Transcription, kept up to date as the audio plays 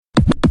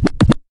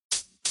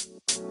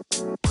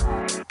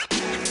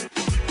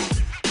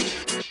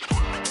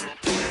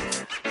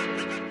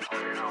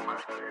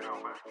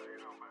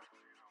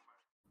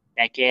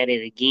Back at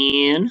it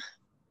again.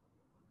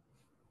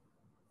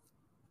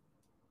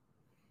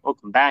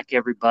 Welcome back,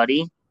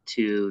 everybody,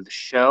 to the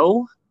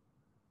show.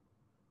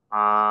 We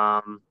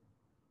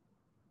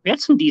had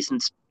some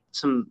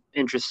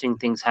interesting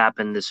things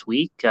happen this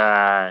week,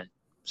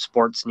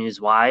 sports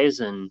news wise,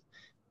 and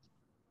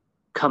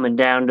coming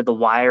down to the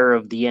wire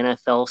of the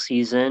NFL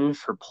season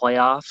for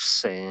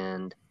playoffs,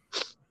 and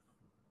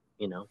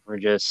we're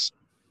just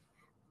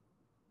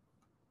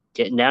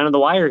getting down to the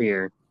wire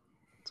here.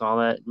 That's all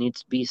that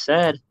needs to be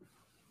said.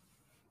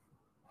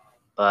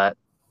 But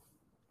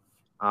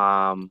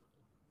I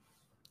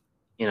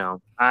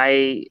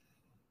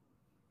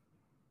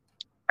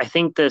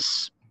think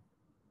this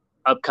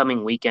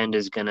upcoming weekend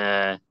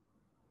we're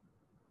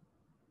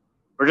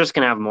just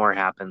gonna have more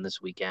happen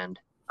this weekend,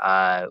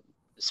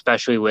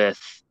 especially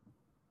with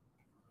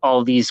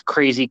all these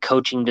crazy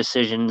coaching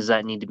decisions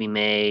that need to be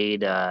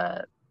made.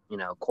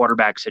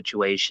 Quarterback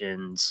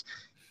situations.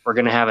 We're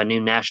gonna have a new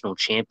national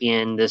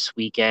champion this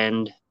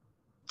weekend.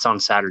 It's on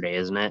Saturday,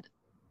 isn't it?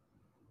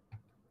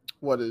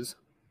 What is?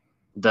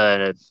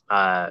 The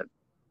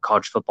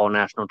college football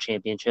national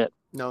championship.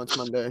 No, it's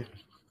Monday.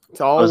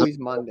 It's always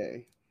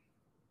Monday.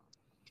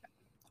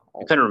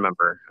 I couldn't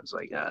remember. I was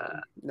like,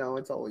 no,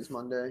 it's always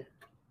Monday.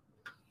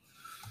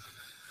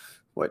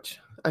 Which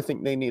I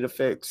think they need a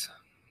fix.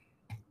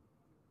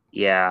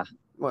 Yeah.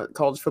 What,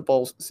 college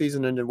football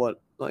season ended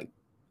like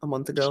a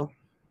month ago?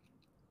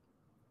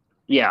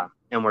 Yeah,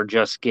 and we're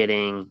just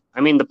getting. I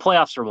mean, the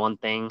playoffs are one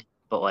thing,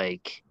 but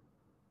like,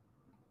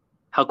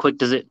 how quick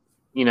does it?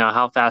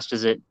 How fast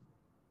is it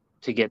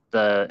to get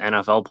the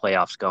NFL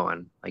playoffs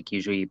going? Like,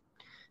 usually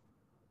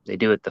they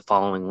do it the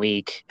following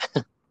week.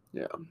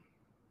 Yeah.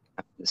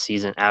 The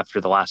season after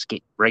the last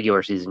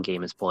regular season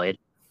game is played.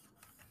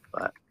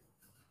 But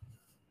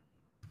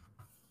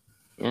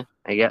yeah,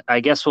 I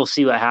guess we'll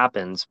see what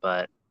happens.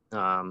 But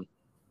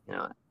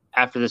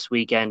after this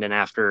weekend and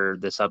after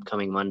this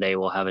upcoming Monday,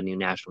 we'll have a new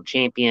national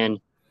champion.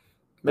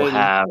 Maybe.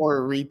 Or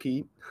a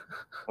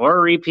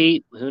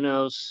repeat. Who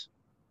knows?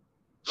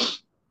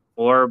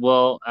 Or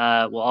we'll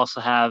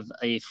also have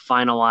a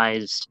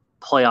finalized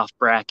playoff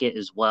bracket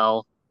as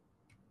well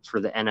for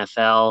the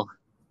NFL.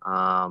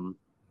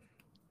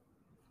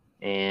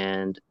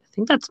 And I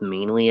think that's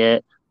mainly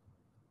it.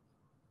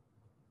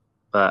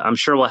 But I'm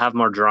sure we'll have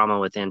more drama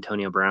with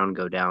Antonio Brown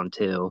go down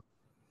too.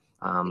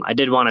 I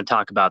did want to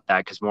talk about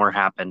that because more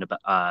happened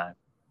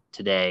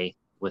today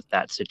with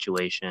that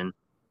situation.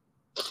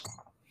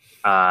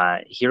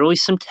 Here are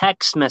some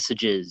text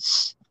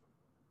messages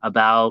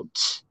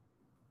about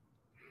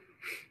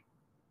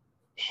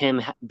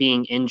him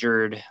being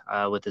injured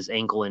with his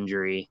ankle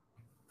injury,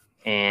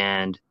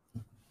 and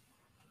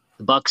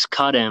the Bucs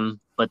cut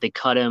him, but they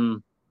cut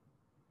him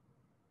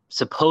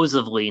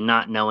supposedly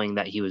not knowing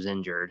that he was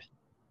injured,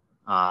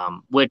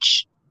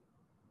 which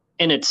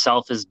in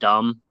itself is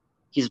dumb.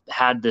 He's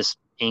had this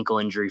ankle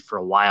injury for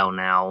a while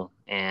now,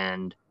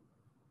 and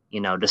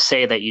to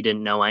say that you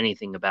didn't know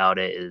anything about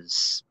it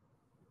is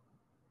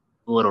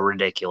a little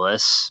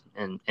ridiculous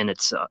in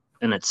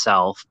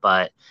itself.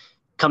 But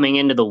coming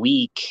into the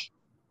week,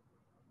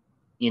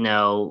 he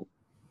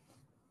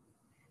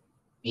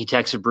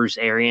texted Bruce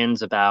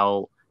Arians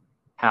about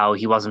how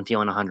he wasn't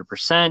feeling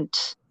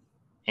 100%,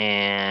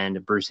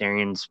 and Bruce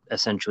Arians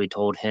essentially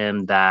told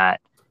him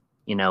that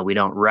we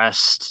don't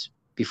rest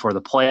before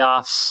the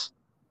playoffs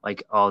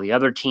like all the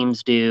other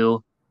teams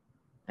do.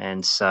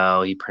 And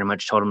so he pretty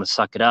much told him to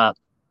suck it up.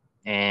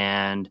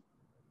 And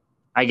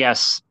I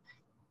guess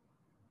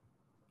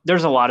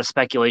there's a lot of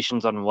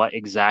speculations on what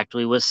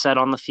exactly was said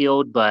on the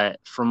field,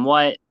 but from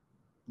what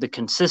the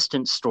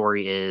consistent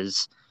story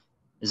is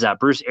that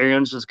Bruce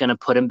Arians was going to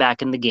put him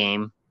back in the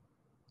game.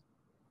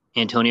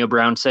 Antonio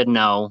Brown said,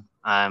 no,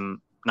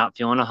 I'm not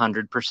feeling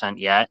 100%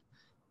 yet.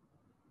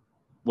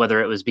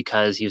 Whether it was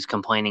because he was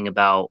complaining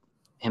about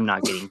him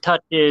not getting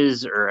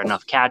touches or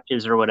enough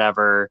catches or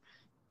whatever,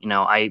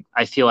 I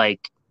feel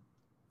like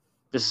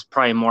this is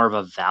probably more of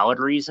a valid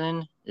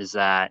reason, is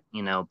that,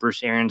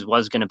 Bruce Arians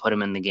was going to put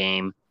him in the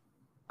game.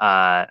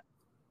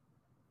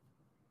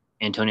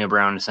 Antonio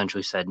Brown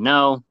essentially said,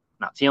 no,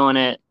 not feeling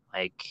it.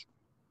 Like,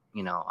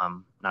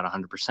 I'm not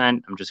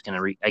 100%. I'm just going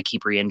to I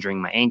keep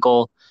re-injuring my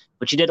ankle,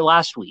 which he did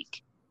last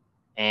week.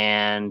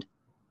 And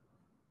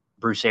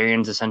Bruce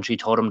Arians essentially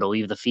told him to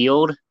leave the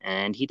field,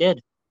 and he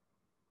did.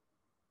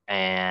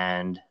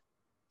 And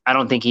I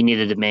don't think he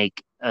needed to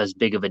make as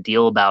big of a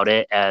deal about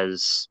it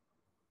as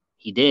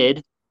he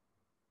did,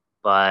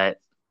 but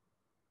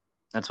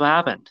that's what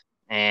happened.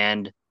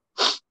 And,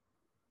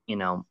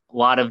 a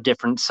lot of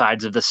different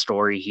sides of the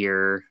story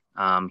here.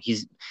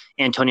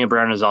 Antonio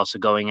Brown is also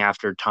going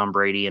after Tom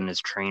Brady and his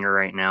trainer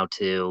right now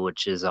too,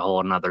 which is a whole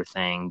another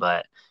thing.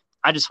 But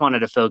I just wanted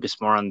to focus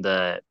more on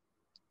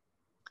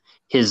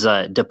his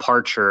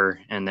departure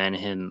and then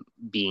him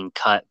being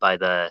cut by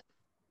the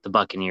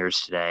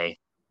Buccaneers today.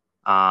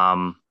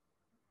 Do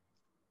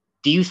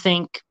you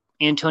think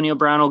Antonio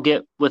Brown will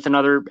get with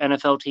another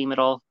NFL team at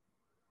all?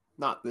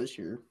 Not this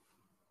year.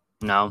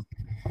 No.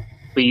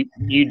 But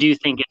you do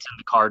think it's in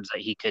the cards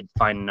that he could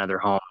find another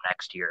home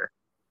next year?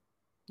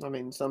 I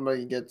mean,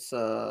 somebody gets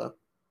what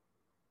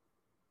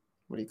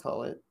do you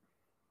call it?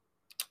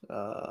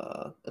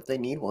 If they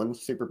need one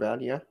super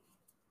bad, yeah,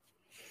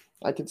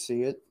 I could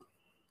see it.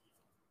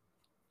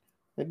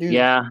 They do.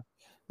 Yeah.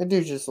 They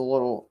do just a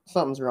little.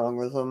 Something's wrong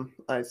with them,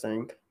 I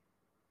think.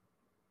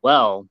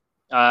 Well,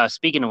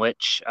 speaking of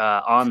which,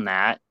 on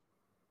that,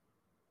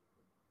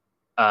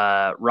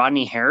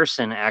 Rodney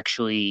Harrison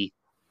actually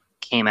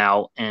came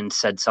out and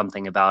said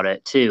something about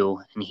it too.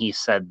 And he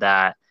said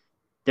that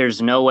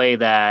there's no way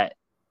that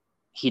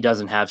he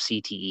doesn't have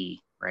CTE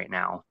right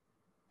now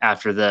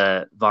after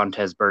the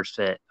Vontaze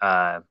Burfict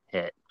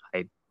hit.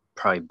 I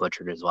probably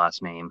butchered his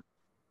last name,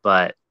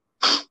 but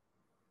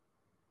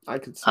I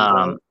could see that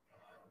because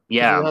he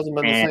yeah, hasn't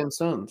been the and same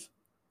since.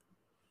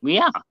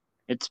 yeah,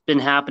 it's been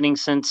happening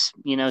since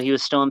he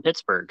was still in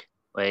Pittsburgh.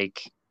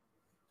 Like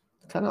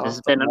Kind of this off has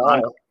the been an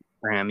on wall.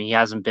 for him. He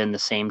hasn't been the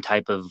same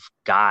type of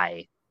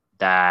guy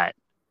that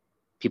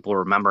people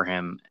remember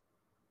him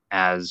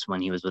as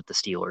when he was with the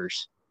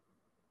Steelers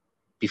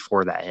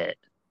before that hit.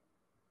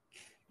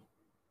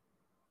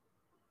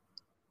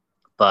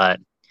 But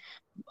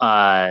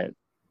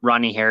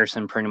Rodney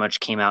Harrison pretty much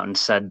came out and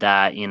said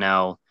that,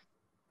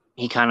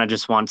 he kind of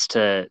just wants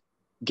to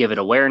give it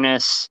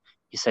awareness.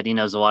 He said he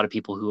knows a lot of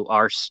people who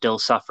are still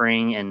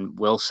suffering and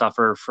will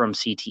suffer from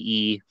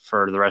CTE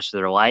for the rest of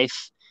their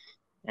life,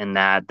 and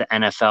that the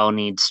NFL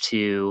needs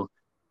to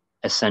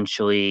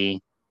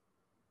essentially,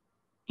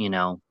 he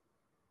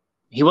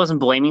wasn't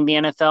blaming the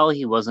NFL,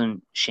 he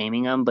wasn't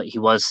shaming them, but he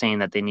was saying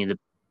that they need to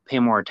pay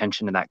more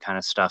attention to that kind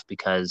of stuff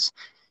because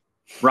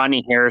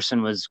Rodney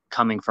Harrison was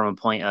coming from a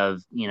point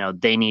of,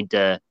 they need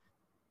to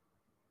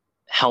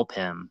help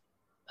him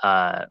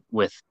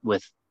with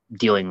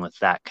dealing with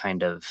that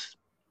kind of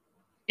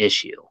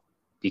issue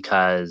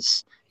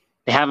because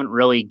they haven't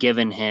really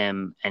given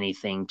him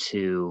anything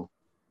to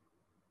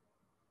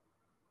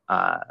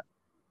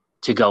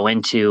go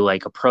into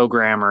like a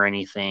program or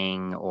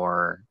anything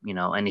or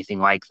anything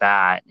like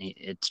that.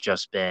 It's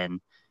just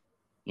been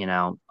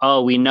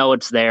oh, we know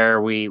it's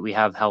there, we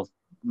have health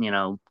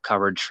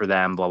coverage for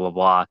them, blah blah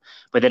blah,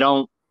 but they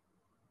don't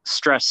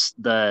stress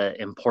the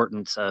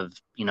importance of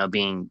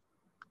being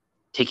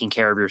taking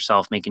care of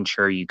yourself, making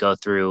sure you go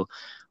through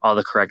all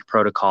the correct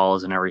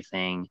protocols and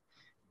everything.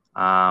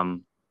 But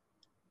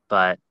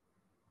I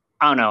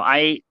don't know.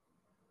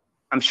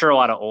 I'm sure a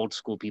lot of old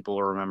school people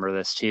will remember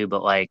this too.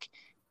 But like,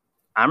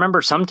 I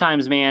remember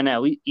sometimes, man,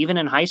 even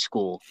in high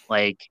school,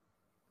 like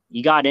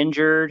you got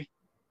injured,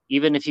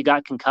 even if you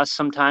got concussed,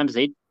 sometimes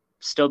they'd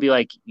still be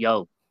like,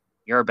 "Yo,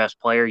 you're our best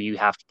player. You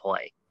have to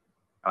play.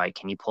 Like,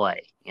 can you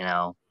play?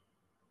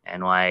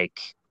 And like,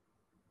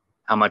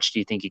 how much do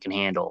you think you can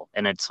handle?"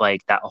 And it's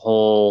like that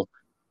whole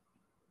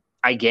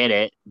I get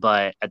it,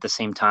 but at the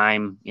same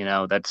time,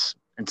 that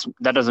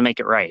doesn't make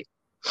it right.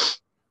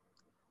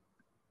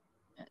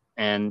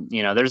 And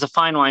there's a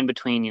fine line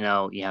between you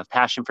have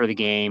passion for the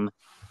game,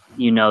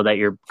 that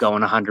you're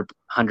going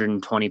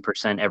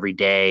 120% every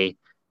day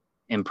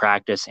in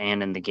practice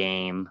and in the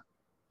game,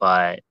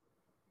 but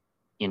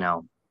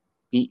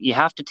you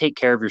have to take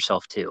care of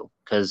yourself too,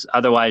 because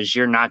otherwise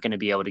you're not going to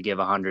be able to give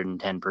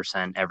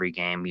 110% every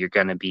game. You're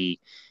going to be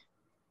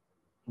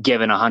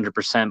given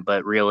 100%,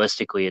 but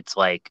realistically it's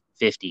like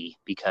 50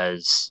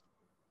 because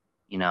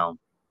you're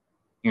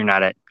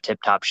not at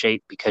tip-top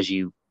shape because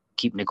you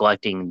keep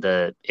neglecting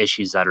the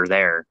issues that are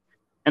there.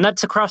 And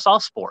that's across all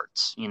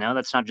sports.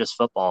 That's not just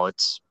football.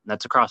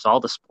 That's across all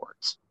the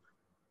sports.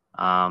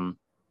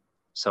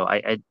 So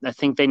I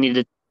think they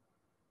need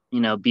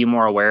to be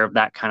more aware of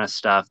that kind of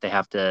stuff. They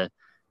have to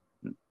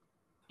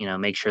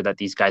make sure that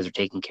these guys are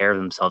taking care of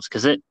themselves,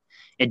 because it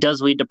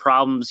does lead to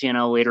problems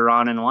later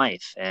on in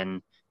life,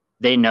 and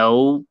they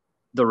know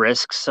the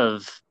risks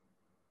of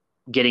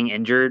getting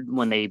injured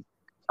when they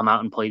come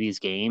out and play these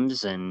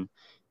games. And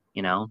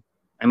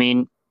I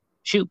mean,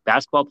 shoot,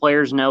 basketball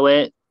players know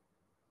it,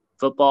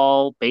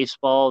 football,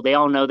 baseball, they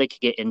all know they could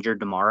get injured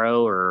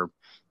tomorrow or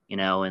in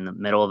the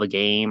middle of a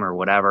game or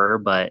whatever.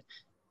 But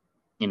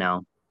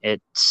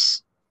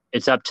it's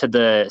up to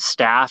the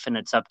staff and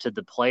it's up to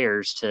the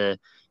players to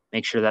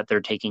make sure that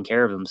they're taking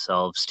care of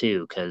themselves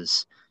too,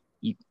 because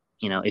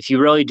if you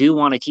really do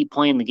want to keep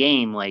playing the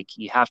game, like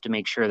you have to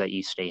make sure that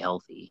you stay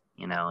healthy.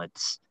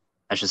 That's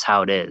just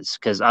how it is,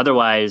 because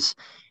otherwise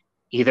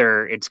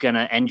either it's going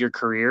to end your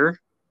career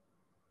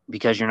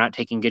because you're not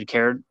taking good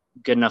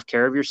enough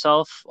care of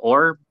yourself,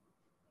 or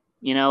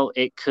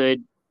it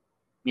could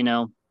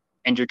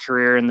end your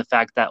career in the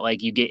fact that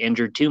like you get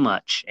injured too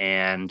much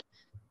and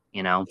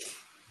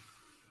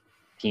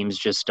teams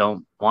just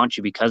don't want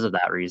you because of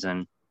that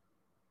reason.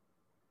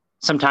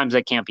 Sometimes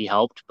that can't be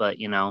helped, but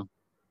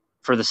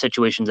for the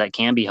situations that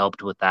can be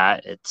helped with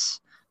that, it's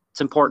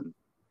important.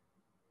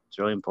 It's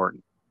really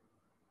important.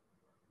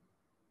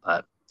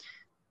 But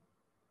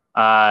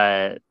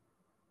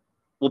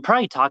we'll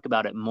probably talk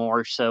about it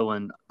more so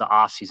when the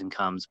off season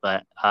comes.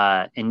 But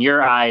in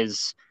your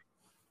eyes,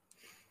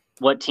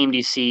 what team do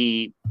you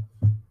see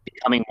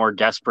becoming more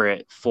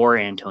desperate for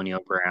Antonio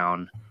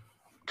Brown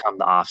come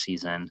the off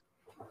season?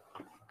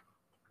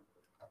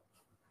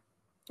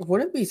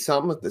 Wouldn't it be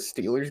something if the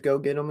Steelers go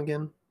get him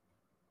again?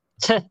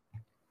 That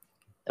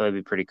would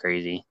be pretty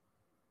crazy.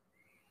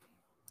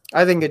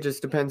 I think it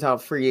just depends how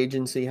free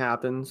agency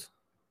happens.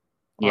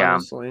 Yeah.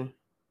 Honestly,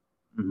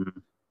 Mm-hmm.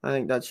 I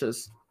think that's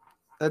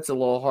a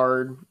little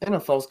hard.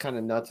 NFL's kind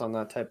of nuts on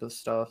that type of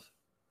stuff.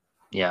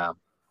 Yeah.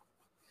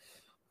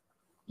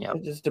 Yep.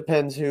 It just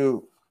depends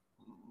who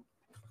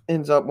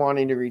ends up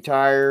wanting to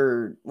retire,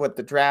 or what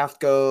the draft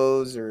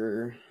goes,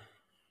 or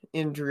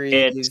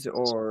injuries,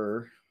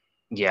 or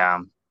yeah.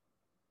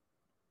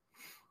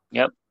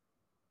 Yep.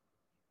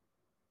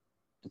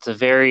 It's a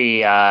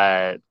very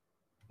last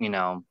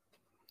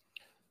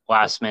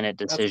minute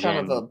that's kind of a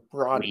decision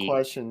broad week.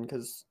 question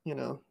because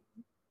you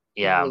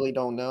Yeah. really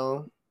don't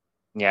know.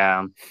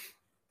 Yeah.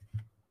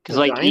 Because The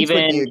like Giants would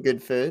be even a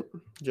good fit.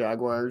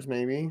 Jaguars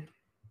maybe.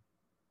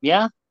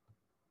 yeah,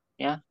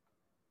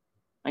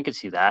 I could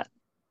see that.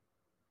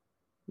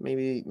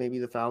 Maybe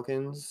the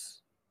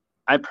Falcons.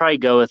 I'd probably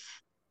go with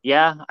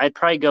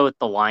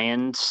the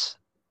Lions.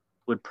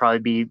 Would probably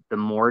be the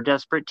more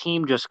desperate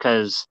team just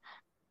because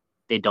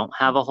they don't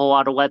have a whole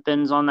lot of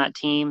weapons on that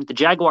team. The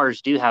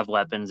Jaguars do have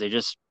weapons. They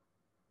just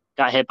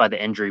got hit by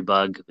the injury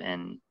bug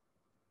and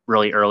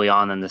really early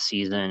on in the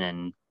season,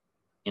 and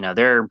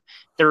they're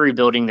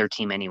rebuilding their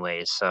team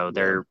anyways. So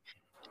they're,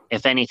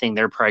 if anything,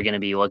 they're probably going to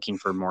be looking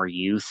for more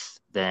youth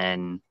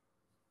than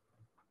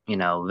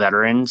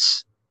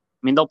veterans.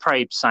 I mean, they'll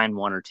probably sign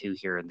one or two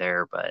here and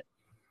there, but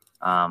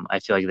I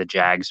feel like the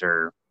Jags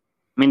are.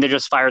 I mean, they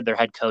just fired their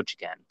head coach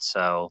again,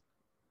 so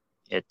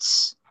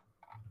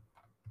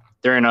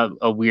they're in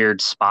a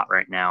weird spot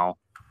right now.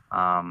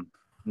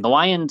 The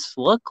Lions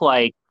look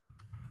like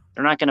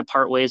they're not going to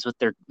part ways with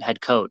their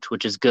head coach,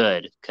 which is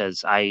good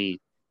because I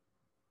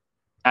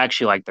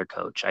actually like their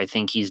coach. I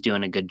think he's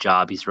doing a good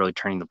job. He's really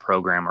turning the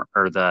program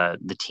or the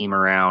team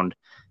around,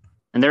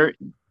 and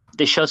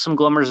they show some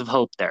glimmers of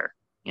hope there.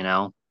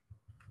 No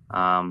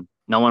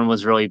one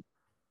was really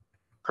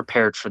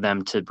prepared for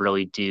them to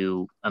really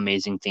do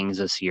amazing things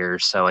this year,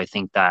 so I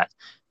think that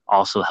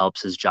also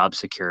helps his job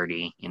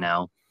security. They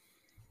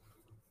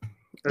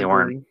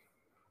weren't Agreed.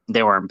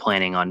 they weren't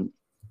planning on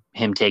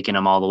him taking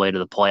them all the way to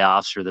the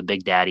playoffs or the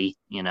Big Daddy.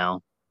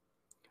 So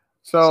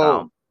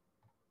So.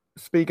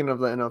 speaking of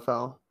the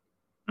NFL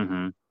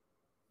Mm-hmm.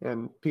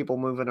 and people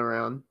moving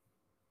around,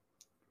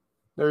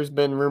 there's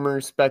been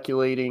rumors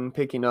speculating,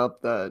 picking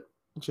up that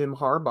Jim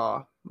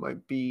Harbaugh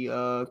might be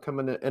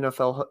coming to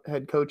NFL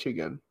head coach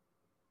again.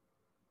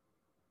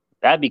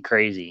 That'd be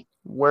crazy.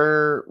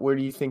 Where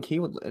do you think he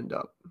would end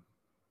up?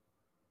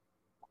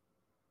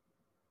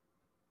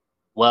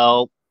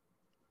 Well,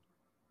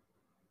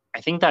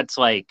 I think that's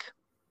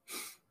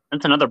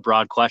another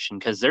broad question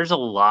because there's a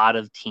lot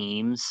of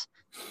teams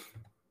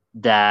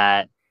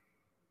that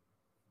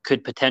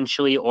could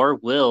potentially or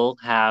will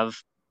have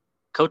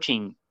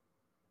coaching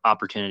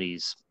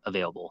opportunities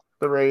available.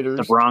 The Raiders.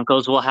 The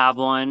Broncos will have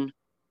one.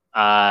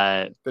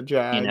 The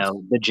Jags.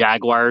 The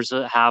Jaguars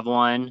have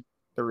one.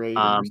 The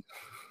Raiders.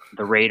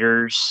 The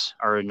Raiders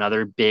are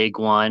another big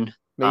one.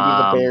 Maybe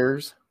the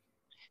Bears.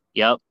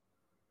 Yep.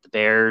 The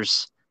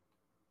Bears.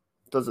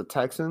 Does the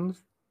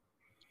Texans?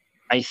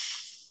 I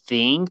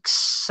think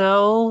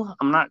so.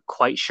 I'm not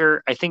quite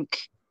sure. I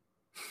think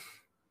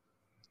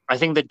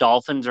the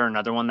Dolphins are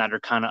another one that are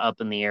kind of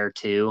up in the air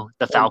too.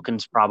 The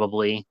Falcons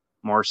probably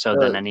more so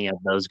than any of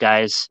those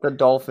guys. The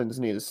Dolphins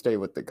need to stay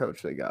with the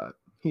coach they got.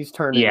 He's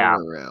turning it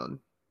around.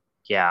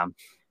 Yeah.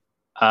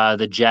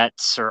 The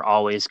Jets are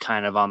always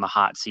kind of on the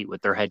hot seat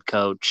with their head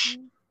coach.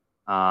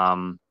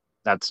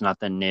 That's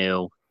nothing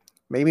new.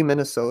 Maybe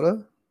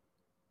Minnesota?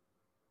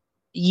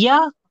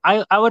 Yeah,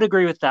 I would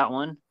agree with that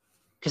one.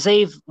 Because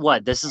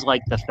this is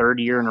like the third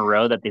year in a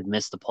row that they've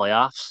missed the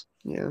playoffs.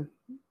 Yeah.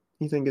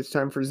 You think it's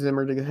time for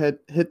Zimmer to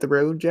hit the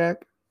road,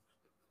 Jack?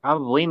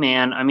 Probably,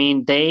 man. I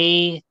mean,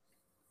 they've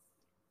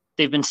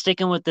been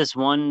sticking with this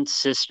one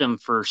system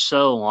for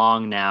so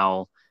long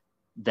now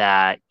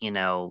that,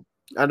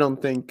 I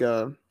don't think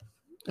I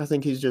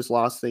think he's just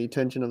lost the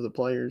attention of the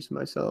players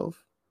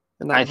myself.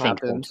 And that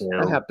happens. So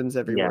that happens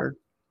everywhere.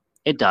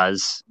 Yeah, it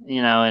does.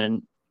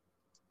 And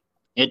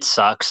it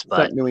sucks,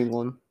 but except New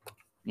England.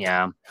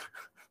 Yeah.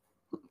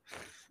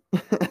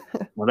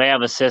 Well, they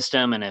have a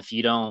system, and if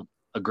you don't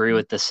agree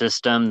with the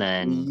system,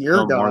 then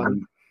you're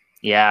gone.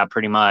 Yeah,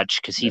 pretty much,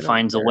 because he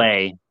finds a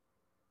way.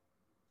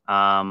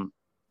 The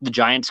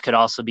Giants could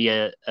also be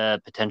a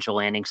potential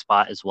landing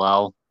spot as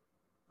well.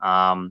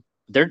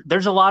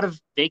 There's a lot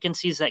of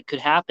vacancies that could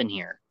happen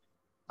here.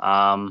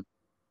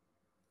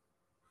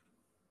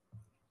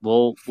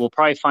 We'll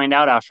probably find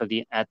out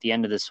at the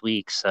end of this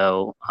week.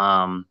 So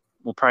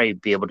we'll probably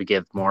be able to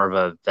give more of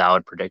a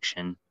valid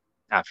prediction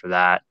after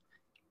that.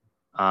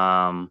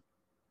 But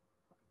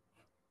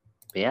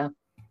yeah.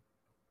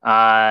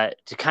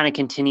 To kind of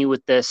continue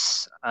with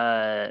this,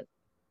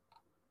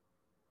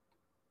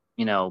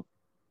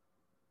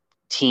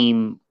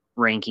 team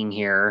ranking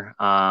here.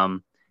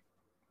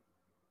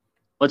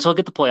 Let's look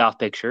at the playoff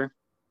picture.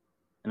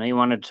 I know you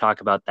wanted to talk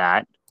about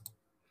that.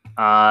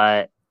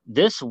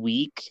 This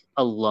week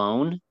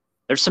alone,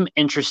 there's some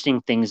interesting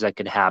things that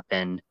could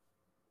happen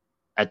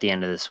at the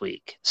end of this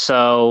week.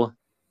 So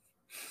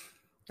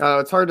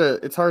it's hard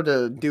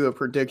to do a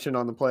prediction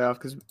on the playoff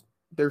because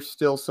there's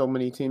still so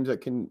many teams that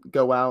can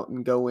go out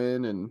and go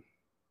in and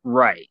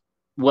right.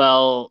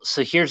 Well,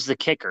 so here's the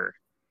kicker.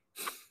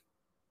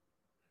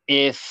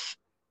 If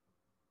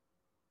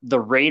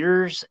the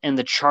Raiders and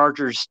the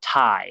Chargers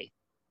tie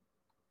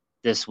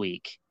this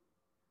week,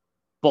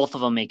 both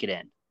of them make it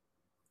in.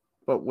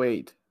 but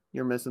wait,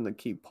 you're missing the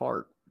key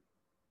part.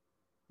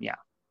 Yeah.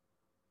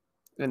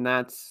 And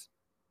that's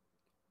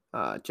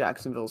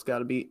Jacksonville's got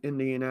to beat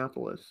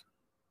Indianapolis.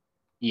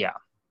 Yeah.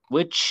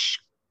 Which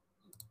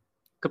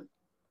could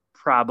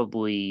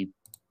probably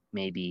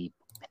maybe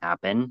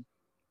happen.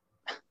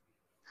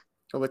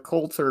 So the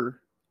Colts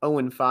are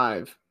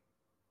 0-5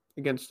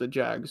 against the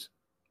Jags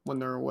when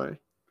they're away.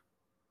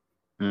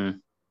 Well,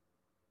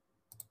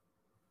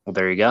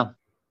 there you go.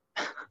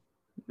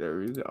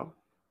 There you go.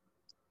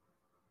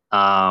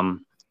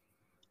 I'm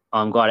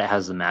glad it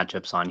has the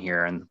matchups on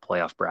here in the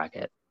playoff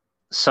bracket.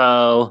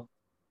 So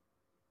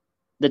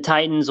the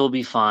Titans will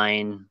be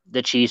fine.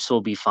 The Chiefs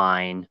will be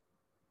fine.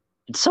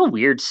 It's so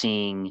weird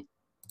seeing.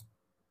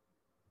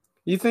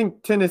 You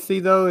think Tennessee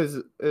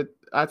though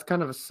that's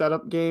kind of a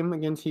setup game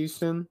against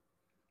Houston?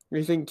 Or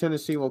you think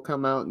Tennessee will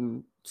come out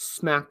and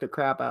smack the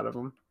crap out of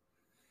them?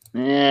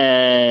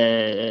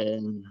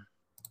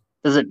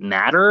 Does it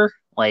matter?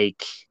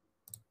 Like,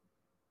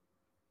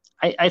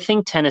 I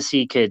think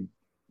Tennessee could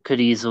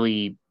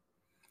easily,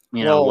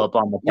 whoop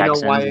on the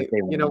Texans if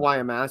they win. You know why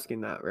I'm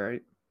asking that,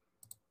 right?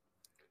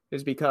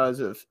 Is because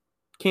if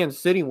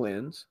Kansas City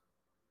wins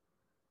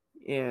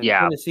and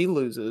Tennessee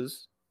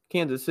loses,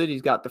 Kansas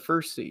City's got the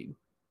first seed.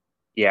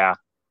 Yeah.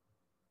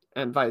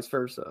 And vice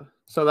versa.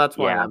 So that's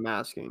why I'm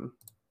asking.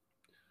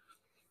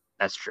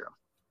 That's true.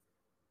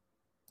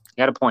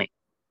 Got a point.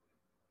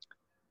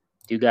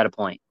 You got a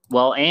point.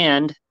 Well,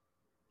 and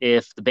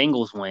if the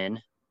Bengals win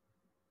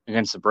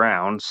against the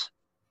Browns,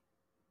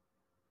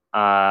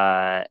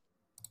 and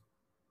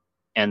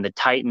the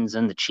Titans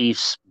and the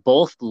Chiefs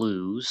both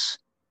lose,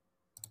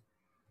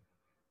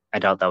 I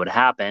doubt that would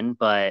happen,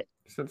 but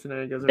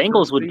Cincinnati goes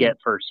Bengals would get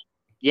first.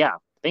 Yeah,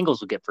 Bengals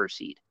would get first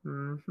seed.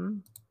 Mm-hmm.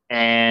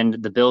 And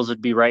the Bills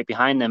would be right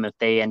behind them if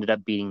they ended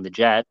up beating the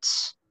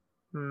Jets.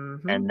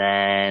 Mm-hmm. And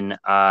then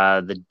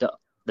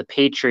the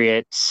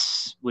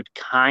Patriots would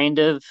kind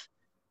of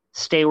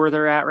stay where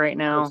they're at right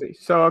now.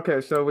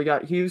 So we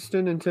got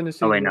Houston and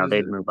Tennessee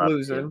they'd move up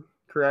losing, too.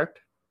 Correct?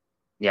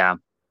 Yeah.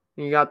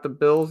 And you got the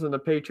Bills and the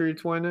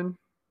Patriots winning?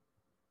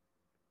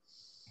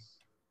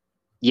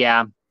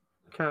 Yeah.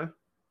 Okay.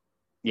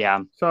 Yeah.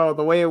 So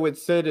the way it would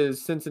sit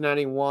is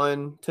Cincinnati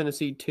 1,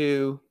 Tennessee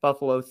 2,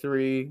 Buffalo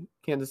 3,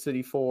 Kansas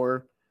City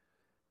 4,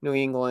 New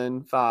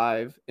England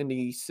 5,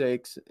 Indy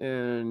 6,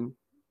 and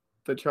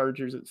the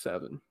Chargers at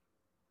 7.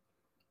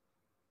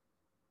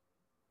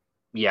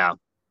 Yeah.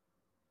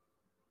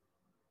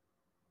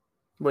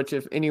 Which,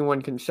 if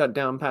anyone can shut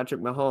down Patrick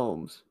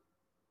Mahomes,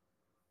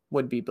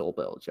 would be Bill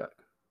Belichick.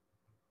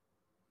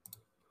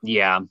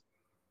 Yeah.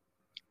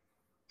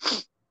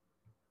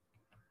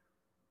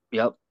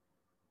 Yep.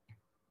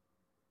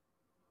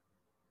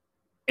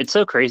 It's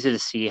so crazy to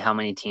see how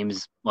many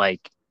teams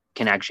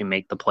can actually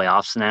make the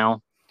playoffs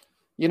now.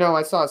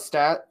 I saw a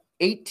stat.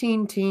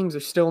 18 teams are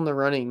still in the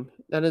running.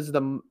 That is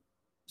the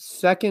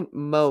second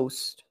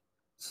most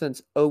since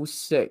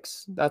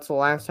 2006. That's the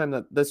last time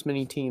that this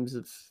many teams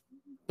have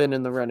been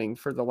in the running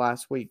for the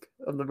last week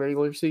of the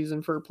regular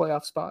season for a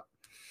playoff spot.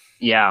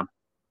 Yeah.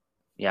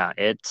 Yeah,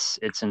 it's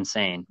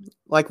insane.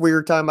 Like we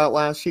were talking about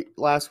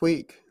last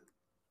week.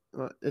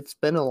 It's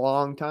been a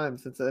long time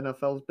since the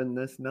NFL's been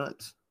this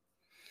nuts.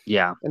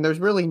 Yeah. And there's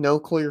really no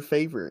clear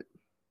favorite.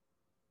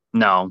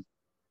 No.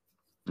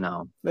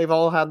 They've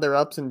all had their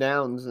ups and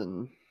downs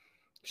and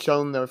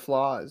shown their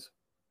flaws.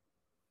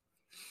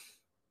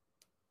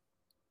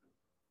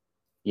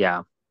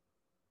 Yeah.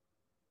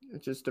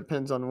 It just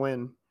depends on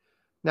when.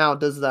 Now,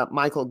 does that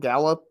Michael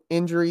Gallup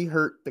injury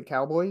hurt the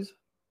Cowboys?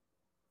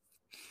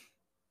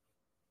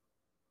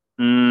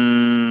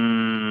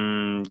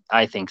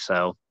 I think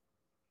so.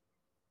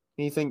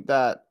 You think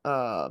that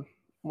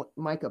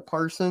Micah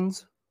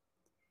Parsons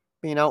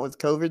being out with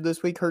COVID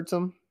this week hurts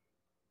them?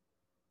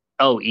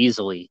 Oh,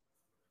 easily.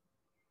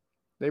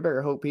 They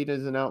better hope he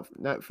doesn't out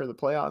for the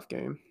playoff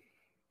game.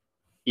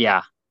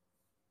 Yeah.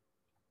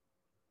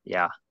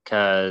 Yeah,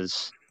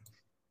 because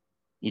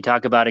you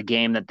talk about a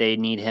game that they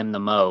need him the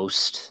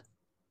most.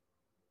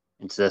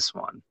 It's this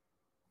one.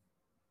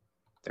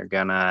 They're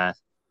gonna.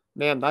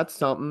 Man, that's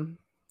something.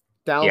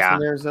 Dallas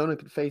and Arizona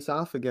could face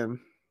off again.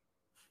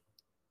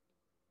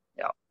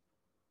 Yeah.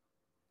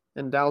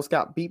 And Dallas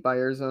got beat by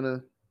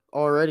Arizona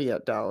already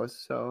at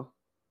Dallas, so.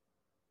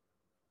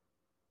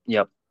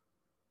 Yep.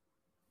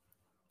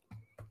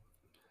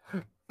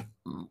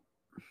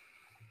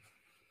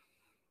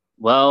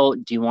 Well,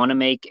 do you want to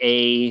make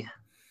a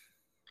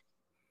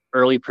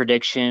early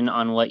prediction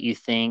on what you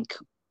think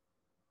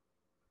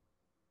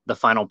the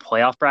final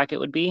playoff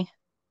bracket would be?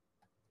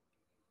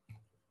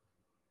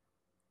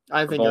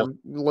 I think I'm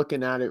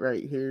looking at it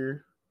right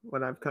here.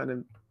 what I've kind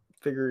of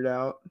figured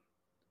out.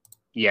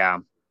 Yeah.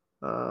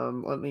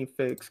 Let me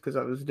fix because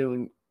I was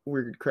doing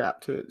weird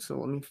crap to it. So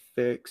let me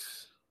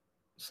fix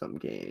some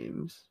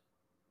games.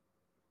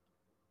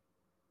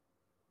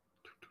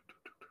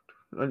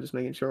 I'm just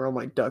making sure all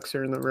my ducks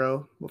are in the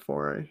row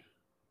before I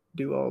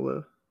do all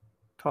the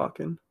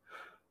talking.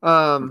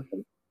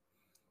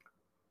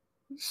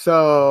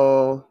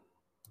 So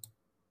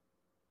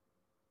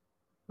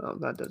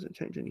that doesn't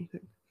change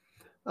anything.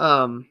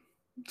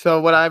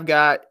 So what I've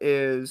got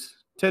is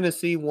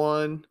Tennessee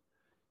 1,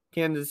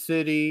 Kansas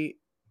City,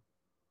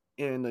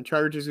 and the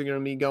Chargers are going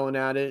to be going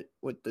at it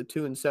with the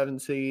 2 and 7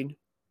 seed.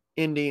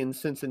 Indy and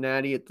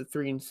Cincinnati at the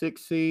 3 and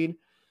 6 seed,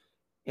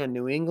 and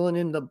New England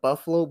and the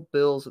Buffalo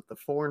Bills at the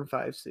 4 and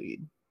 5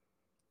 seed.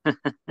 And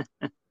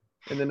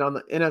then on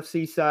the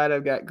NFC side,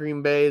 I've got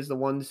Green Bay as the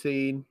 1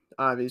 seed.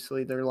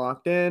 Obviously, they're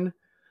locked in.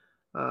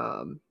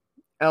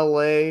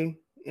 LA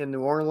and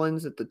New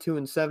Orleans at the 2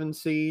 and 7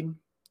 seed.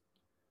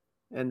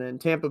 And then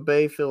Tampa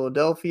Bay,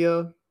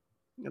 Philadelphia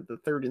at the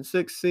 3rd and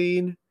 6th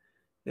seed.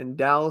 And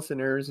Dallas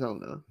and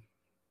Arizona.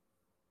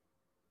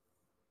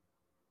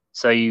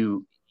 So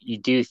you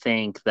do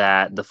think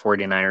that the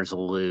 49ers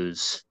will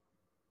lose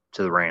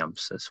to the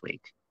Rams this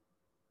week?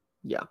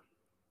 Yeah.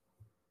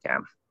 Yeah.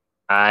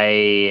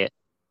 I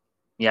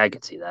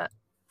could see that.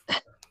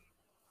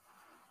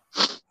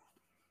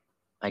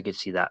 I could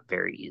see that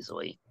very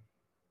easily.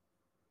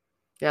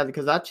 Yeah,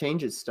 because that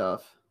changes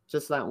stuff.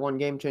 Just that one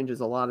game changes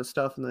a lot of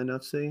stuff in the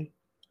NFC.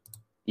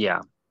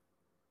 Yeah.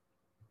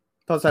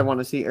 Plus, I want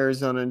to see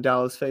Arizona and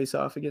Dallas face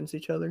off against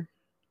each other.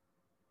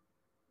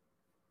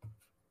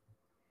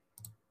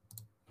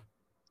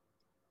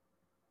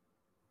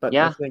 But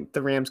yeah. I think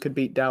the Rams could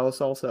beat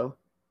Dallas also,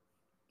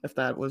 if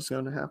that was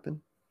going to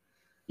happen.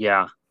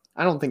 Yeah.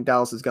 I don't think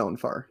Dallas is going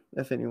far,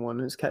 if anyone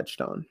has catched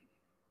on.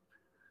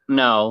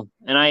 No,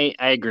 and I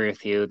agree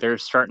with you. They're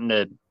starting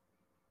to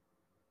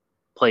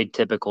play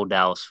typical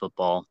Dallas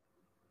football.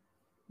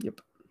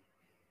 Yep.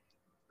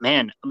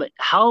 Man, but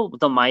how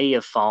the mighty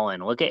have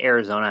fallen. Look at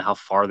Arizona, how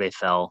far they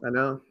fell. I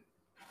know.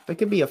 They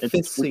could be a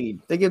 5th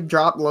seed. They could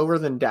drop lower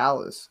than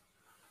Dallas.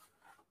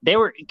 They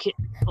were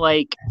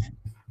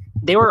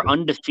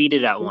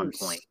undefeated at one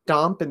point.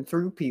 Stomping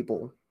through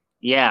people.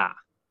 Yeah.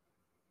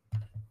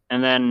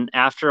 And then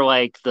after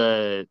like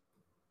the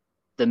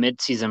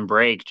midseason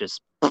break,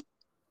 just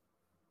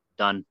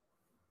done.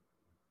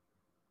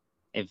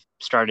 They've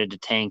started to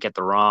tank at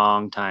the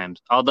wrong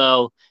times.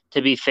 Although,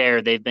 to be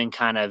fair, they've been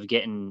kind of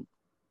getting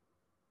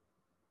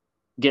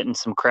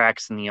some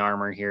cracks in the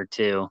armor here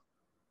too.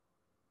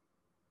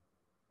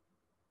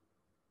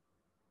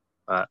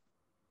 But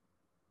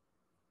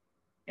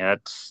yeah,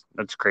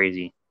 that's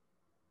crazy.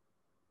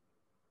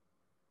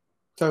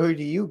 So who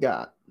do you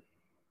got?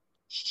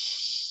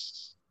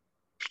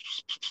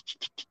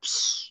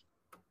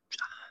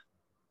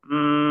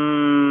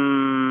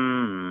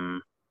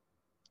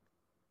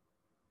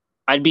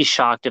 I'd be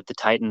shocked if the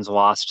Titans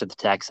lost to the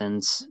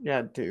Texans. Yeah,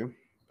 I do.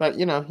 But,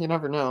 you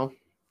never know.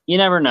 You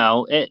never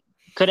know.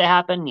 Could it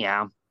happen?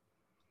 Yeah.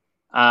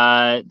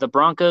 The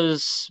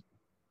Broncos,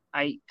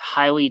 I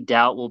highly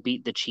doubt will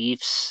beat the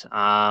Chiefs.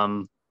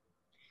 I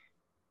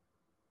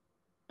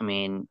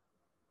mean,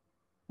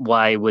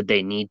 why would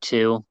they need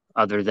to,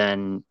 other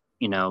than,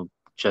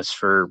 just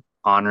for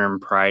honor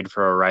and pride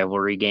for a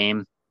rivalry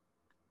game?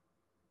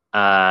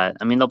 I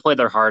mean, they'll play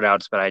their heart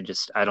outs, but I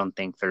don't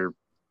think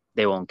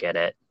they won't get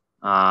it.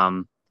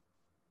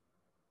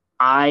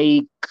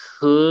 I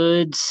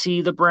could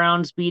see the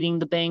Browns beating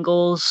the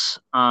Bengals.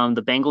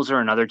 The Bengals are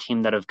another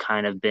team that have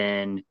kind of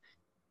been,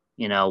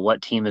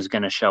 what team is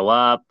going to show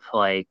up?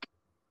 Like,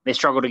 they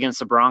struggled against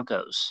the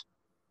Broncos.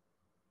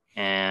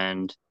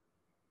 And,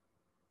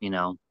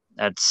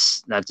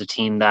 that's a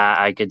team that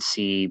I could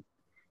see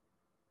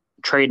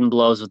trading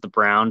blows with the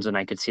Browns, and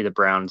I could see the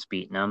Browns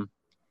beating them.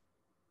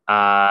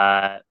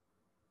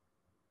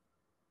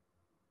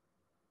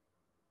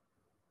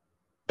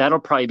 That'll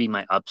probably be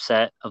my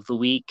upset of the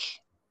week.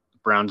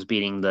 Browns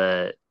beating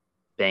the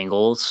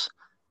Bengals.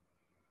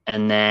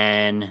 And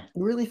then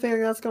You really think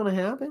that's going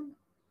to happen?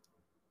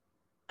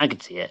 I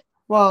could see it.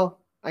 Well,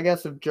 I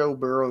guess if Joe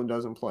Burrow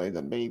doesn't play,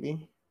 then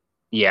maybe.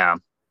 Yeah.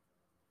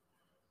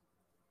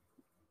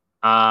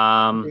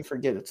 I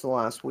forget it's the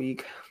last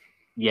week.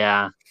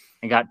 Yeah.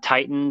 I got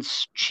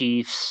Titans,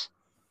 Chiefs.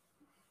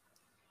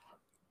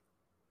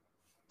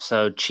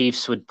 So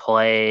Chiefs would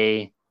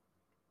play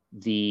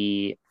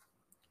they'll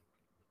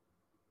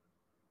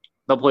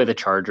play the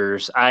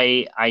Chargers.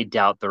 I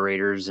doubt the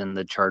Raiders and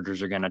the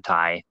Chargers are going to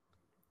tie.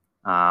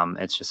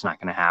 It's just not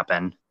going to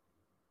happen.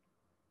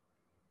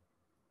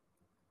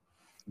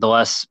 The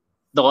less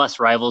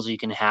rivals you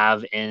can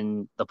have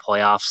in the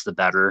playoffs, the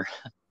better.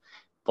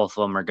 Both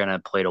of them are going to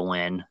play to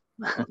win.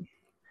 So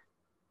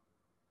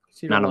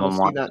you don't want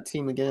to see that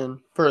team again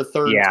for a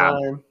third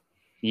time.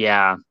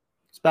 Yeah.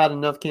 It's bad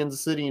enough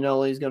Kansas City and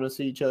LA is going to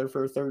see each other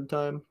for a third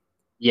time.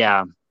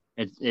 Yeah.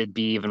 It'd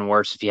be even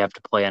worse if you have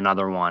to play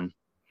another one.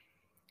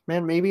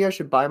 Man, maybe I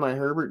should buy my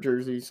Herbert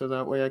jersey so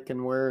that way I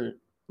can wear it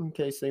in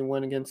case they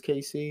win against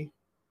KC.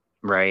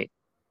 Right.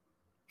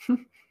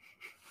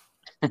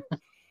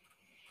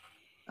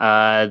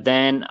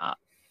 Then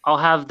I'll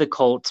have the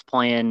Colts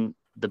playing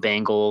the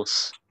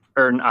Bengals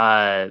or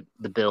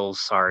the Bills,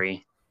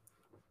 sorry.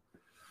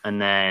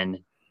 And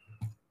then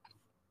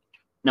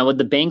now would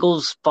the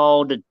Bengals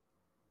fall to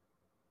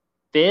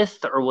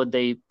fifth or would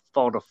they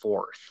fall to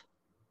fourth?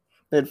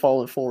 They'd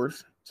fall at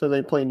fourth, so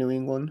they play New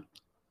England.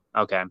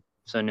 Okay,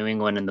 so New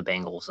England and the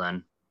Bengals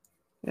then.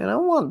 And I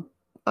want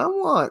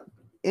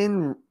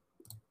in,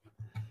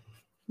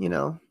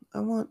 I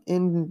want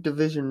in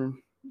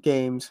division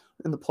games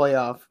in the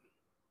playoff.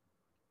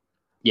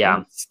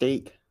 Yeah.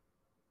 Steak.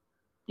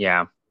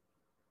 Yeah.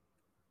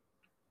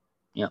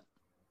 Yep.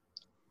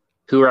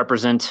 Who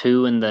represents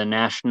who in the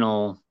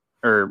national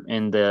or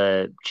in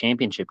the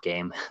championship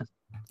game?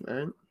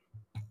 Right.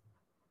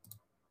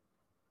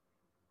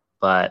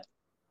 But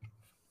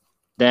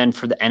then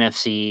for the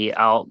NFC,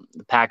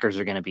 the Packers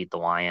are going to beat the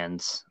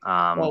Lions.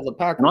 Well, the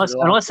Packers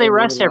Unless they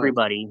rest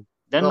everybody,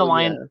 then the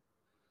Lions. Yeah.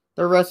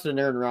 They're resting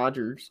Aaron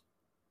Rodgers.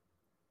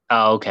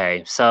 Oh,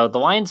 okay. So the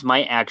Lions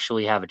might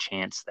actually have a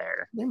chance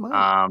there. They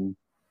might.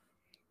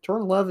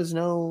 Jordan Love is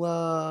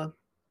no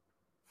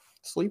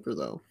sleeper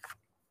though.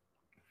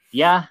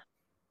 Yeah.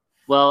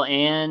 Well,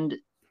 and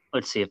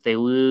let's see if they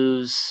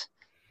lose.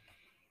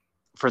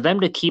 For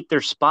them to keep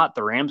their spot,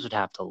 the Rams would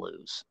have to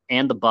lose,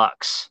 and the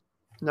Bucks.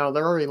 No,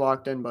 they're already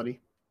locked in, buddy.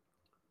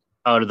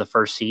 Oh, to the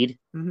first seed?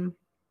 Mm-hmm.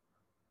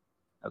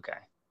 Okay.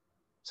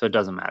 So it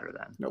doesn't matter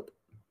then. Nope.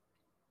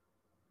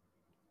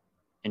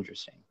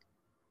 Interesting.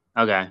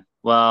 Okay.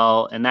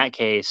 Well, in that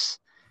case,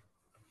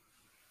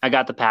 I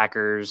got the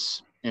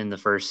Packers in the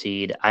first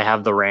seed. I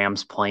have the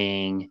Rams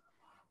playing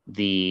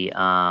the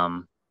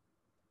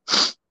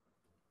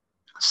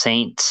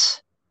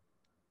Saints.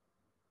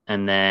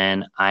 And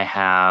then I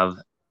have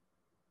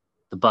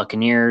the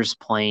Buccaneers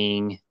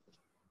playing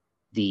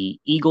the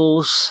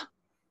Eagles.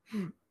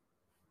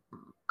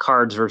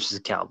 Cards versus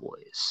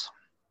Cowboys.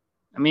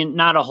 I mean,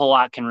 not a whole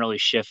lot can really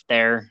shift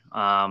there.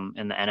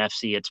 In the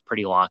NFC, it's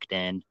pretty locked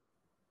in.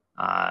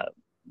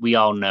 We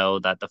all know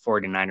that the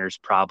 49ers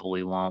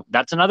probably won't.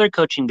 That's another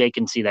coaching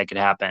vacancy that could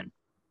happen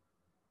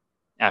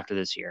after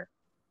this year.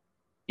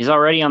 He's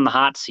already on the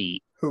hot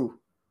seat. Who?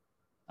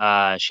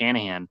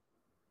 Shanahan.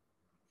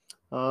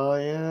 Oh,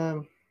 yeah.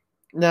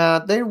 Nah,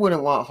 they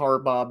wouldn't want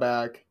Harbaugh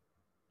back.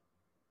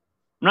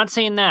 I'm not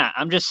saying that.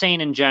 I'm just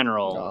saying in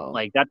general. No.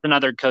 Like, that's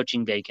another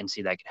coaching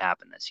vacancy that could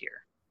happen this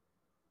year.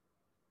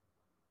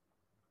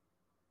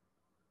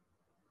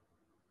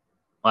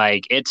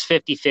 Like, it's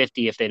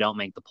 50-50 if they don't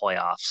make the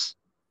playoffs.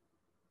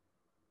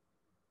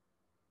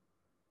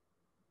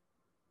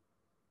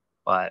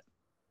 But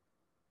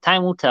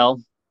time will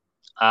tell.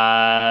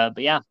 But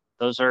yeah,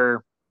 those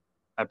are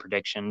my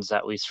predictions,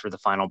 at least for the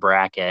final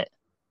bracket.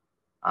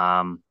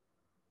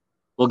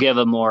 We'll give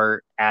a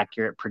more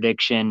accurate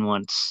prediction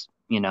once,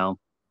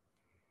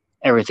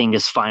 everything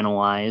is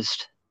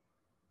finalized.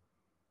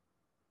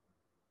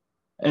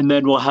 And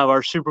then we'll have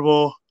our Super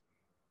Bowl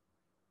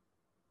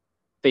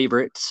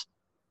favorites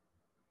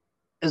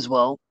as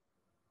well.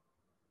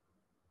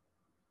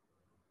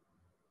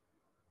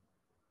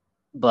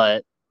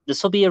 But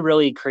this will be a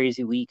really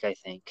crazy week, I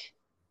think.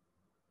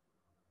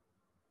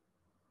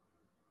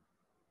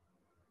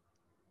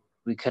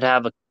 We could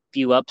have a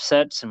few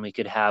upsets and we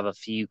could have a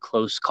few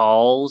close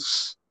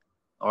calls,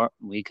 or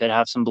we could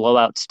have some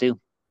blowouts too.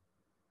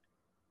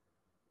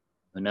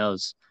 Who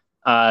knows?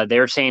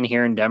 They're saying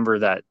here in Denver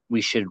that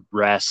we should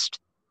rest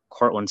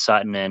Courtland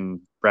Sutton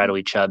and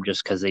Bradley Chubb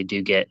just because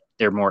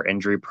they're more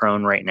injury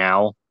prone right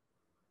now,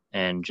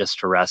 and just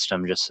to rest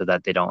them just so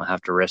that they don't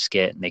have to risk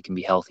it and they can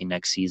be healthy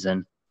next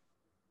season.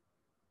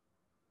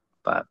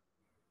 But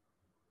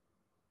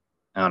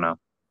I don't know.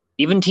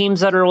 Even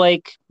teams that are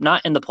like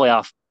not in the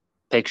playoff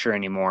picture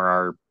anymore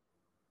are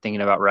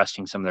thinking about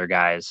resting some of their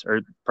guys,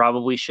 or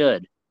probably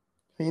should.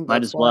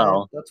 Might as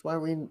well. That's why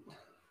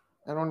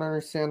I don't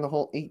understand the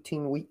whole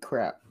 18-week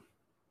crap.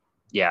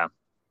 Yeah.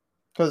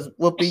 Because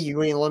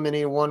you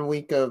eliminated 1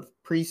 week of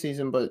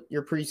preseason, but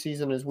your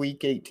preseason is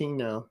week 18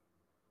 now.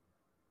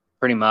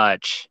 Pretty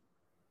much.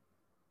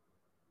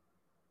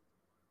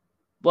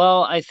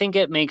 Well, I think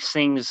it makes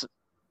things,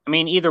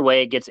 either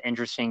way, it gets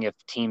interesting if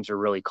teams are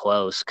really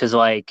close. Because,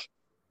 like,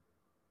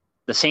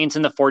 the Saints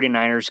and the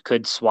 49ers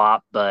could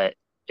swap, but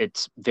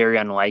it's very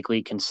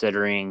unlikely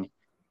considering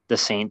the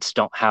Saints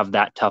don't have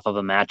that tough of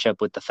a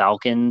matchup with the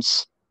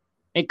Falcons.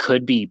 It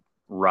could be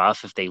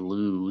rough if they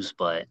lose,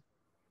 but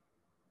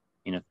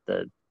if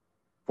the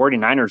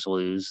 49ers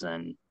lose,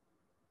 then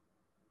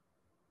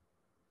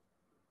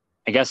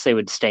I guess they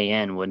would stay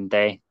in, wouldn't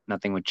they?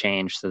 Nothing would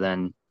change. So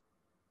then,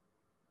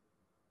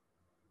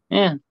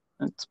 yeah,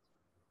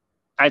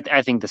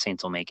 I think the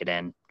Saints will make it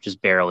in,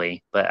 just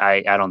barely, but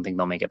I don't think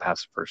they'll make it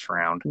past the first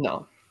round.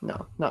 No,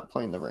 not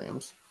playing the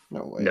Rams.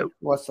 No way. Nope.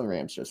 Unless the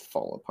Rams just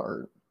fall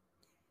apart.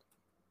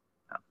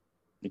 No.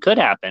 It could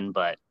happen,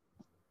 but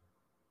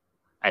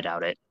I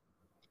doubt it.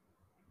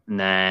 And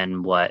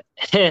then what?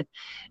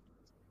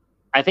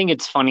 I think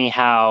it's funny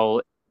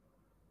how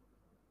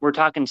we're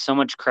talking so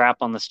much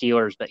crap on the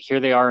Steelers, but here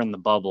they are in the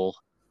bubble.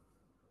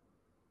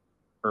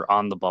 or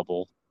on the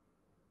bubble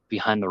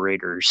behind the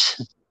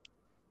Raiders.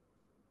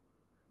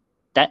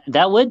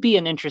 That would be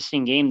an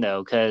interesting game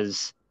though,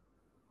 because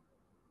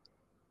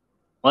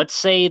let's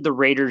say the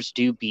Raiders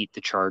do beat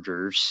the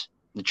Chargers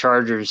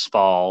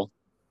fall,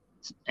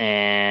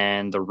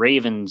 and the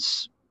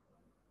Ravens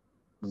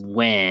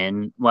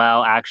win.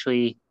 Well,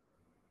 actually,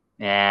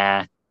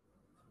 nah.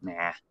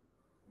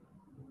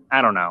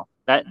 I don't know.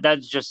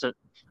 That's just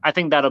I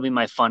think that'll be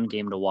my fun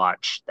game to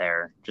watch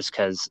there, just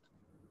because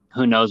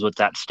who knows what's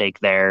at stake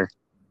there.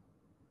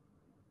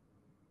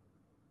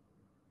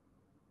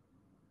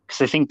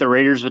 Because I think the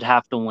Raiders would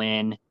have to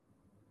win,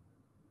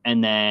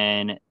 and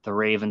then the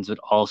Ravens would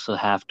also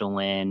have to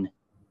win.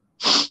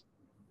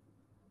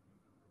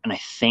 And I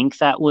think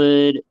that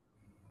would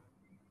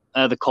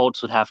the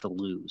Colts would have to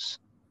lose.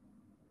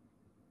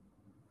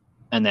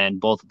 And then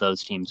both of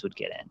those teams would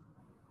get in.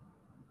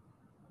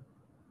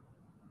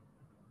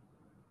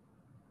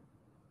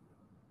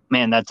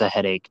 Man, that's a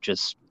headache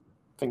just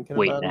Thinking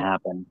waiting about to it.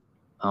 happen.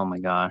 Oh my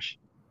gosh.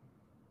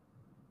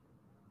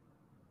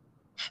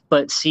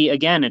 But see,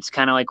 again, it's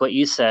kind of like what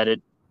you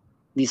said.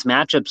 These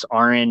matchups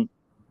aren't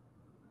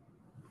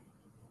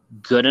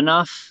good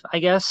enough, I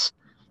guess,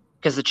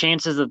 because the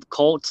chances of the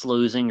Colts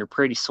losing are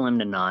pretty slim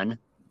to none.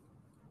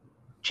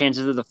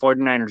 Chances of the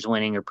 49ers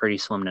winning are pretty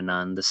slim to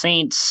none. The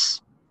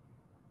Saints,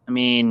 I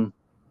mean,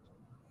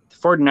 the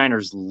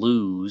 49ers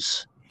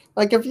lose.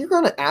 Like, if you're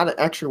going to add an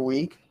extra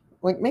week,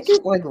 like, make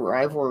it like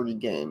rivalry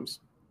games.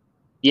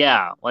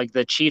 Yeah, like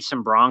the Chiefs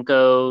and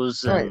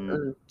Broncos Right, and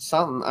or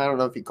something. I don't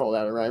know if you call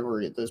that a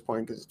rivalry at this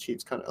point because the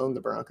Chiefs kind of own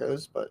the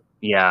Broncos, but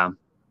yeah.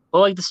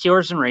 Well, like the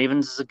Steelers and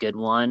Ravens is a good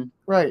one.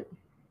 right,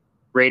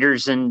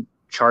 Raiders and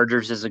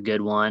Chargers is a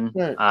good one.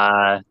 right.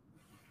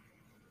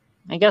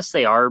 I guess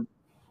they are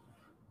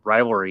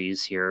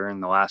rivalries here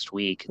in the last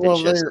week. Well,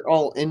 It's just they're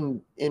all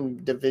in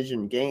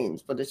division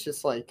games, but it's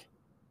just like,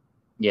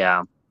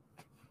 yeah,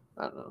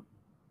 I don't know.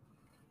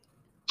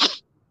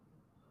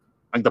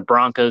 like the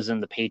Broncos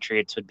and the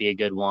Patriots would be a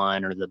good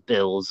one, or the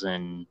Bills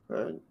and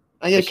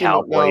I guess the you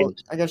don't know.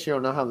 Cowboys. I guess you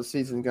don't know how the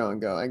season's going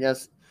to go. I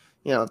guess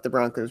if the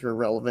Broncos were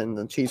relevant and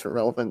the Chiefs were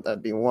relevant,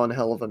 that'd be one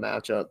hell of a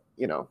matchup.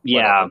 Yeah,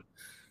 whatever.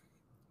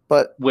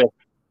 But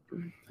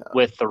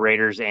with the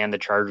Raiders and the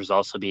Chargers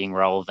also being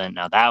relevant,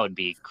 now that would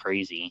be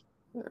crazy.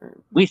 uh,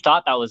 We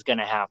thought that was going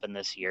to happen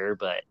this year,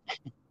 but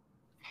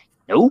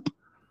nope.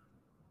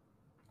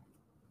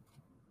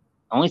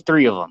 Only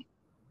 3 of them,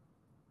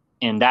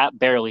 and that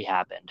barely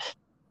happened.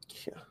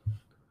 yeah,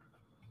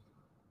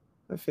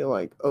 I feel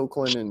like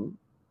Oakland and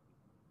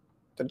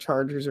the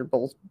Chargers are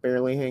both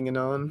barely hanging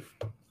on.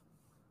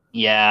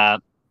 Yeah.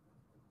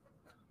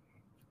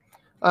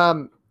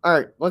 All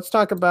right, let's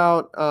talk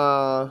about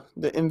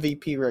the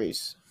MVP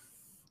race.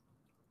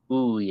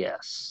 Ooh,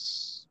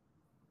 yes.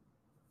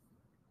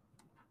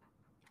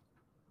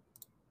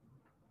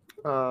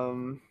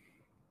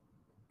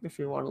 If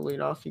you want to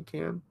lead off, you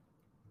can.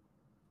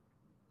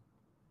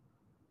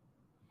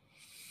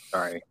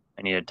 Sorry,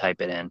 I need to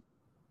type it in.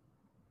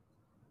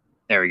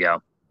 There we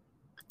go.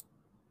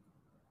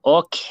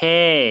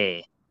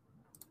 Okay.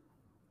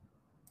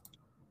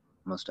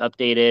 Most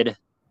updated.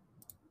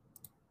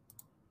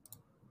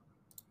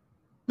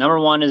 Number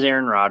 1 is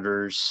Aaron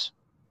Rodgers.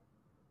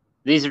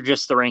 These are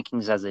just the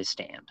rankings as they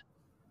stand.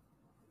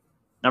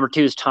 Number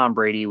 2 is Tom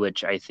Brady,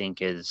 which I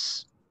think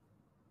is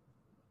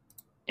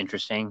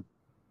interesting.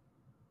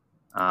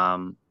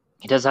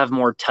 He does have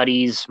more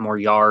tutties, more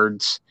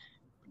yards.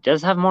 He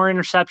does have more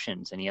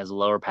interceptions, and he has a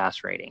lower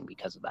pass rating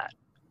because of that.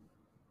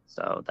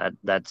 So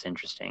that's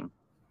interesting.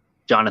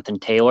 Jonathan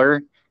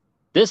Taylor.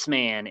 This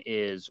man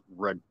is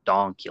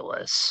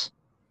redonkulous.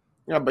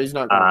 Yeah, but he's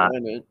not going to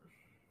win it.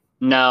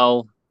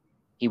 No,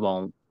 he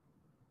won't.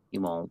 He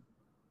won't.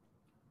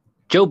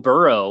 Joe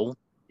Burrow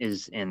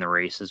is in the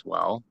race as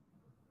well.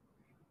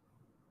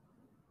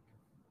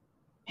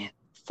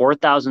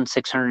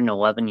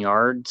 4,611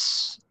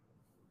 yards.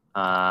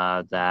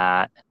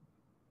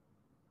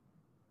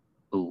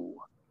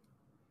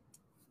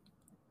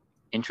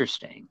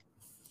 Interesting.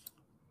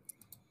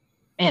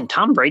 Man,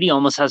 Tom Brady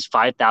almost has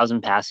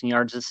 5,000 passing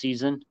yards this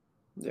season.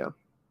 Yeah.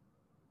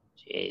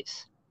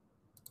 Jeez.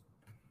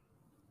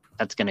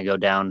 That's going to go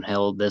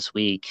downhill this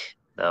week,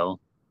 though.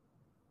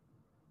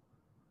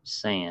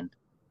 Just saying.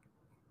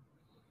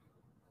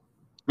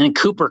 And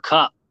Cooper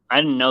Kupp, I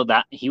didn't know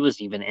that he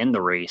was even in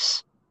the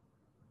race.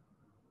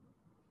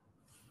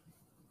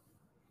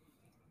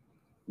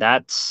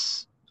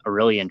 That's a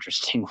really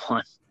interesting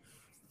one.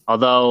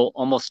 Although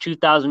almost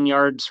 2,000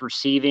 yards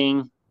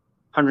receiving,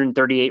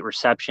 138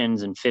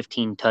 receptions, and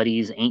 15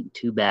 tutties ain't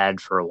too bad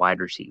for a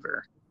wide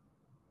receiver.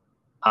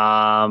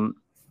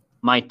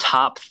 My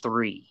top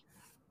 3.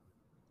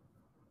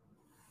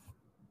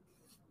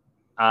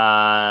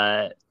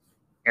 Aaron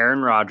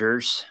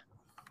Rodgers,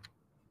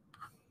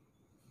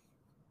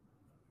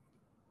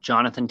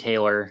 Jonathan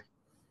Taylor,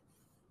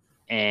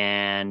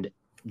 and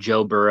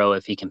Joe Burrow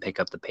if he can pick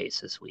up the pace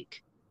this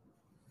week.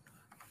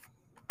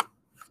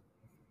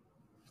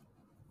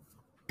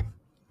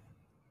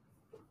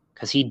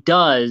 Because he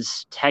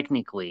does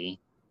technically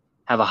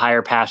have a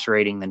higher passer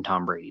rating than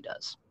Tom Brady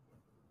does.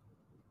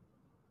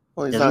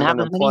 Well, he's Doesn't not have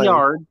going as to many play.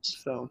 yards.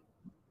 So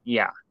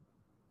Yeah.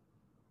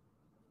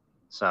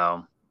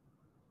 So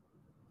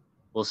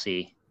we'll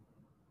see.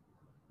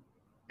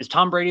 Is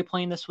Tom Brady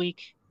playing this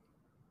week?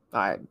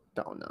 I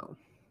don't know.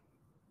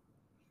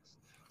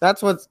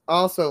 That's what's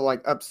also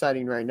like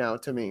upsetting right now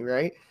to me,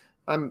 right?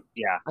 I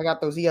got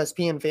those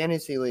ESPN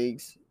fantasy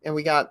leagues, and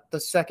we got the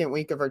second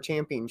week of our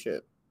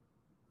championship.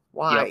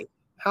 Why? Yep.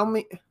 How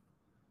many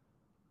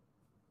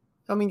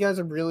guys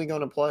are really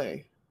going to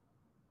play?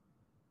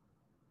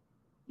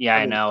 Yeah,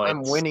 I mean, know.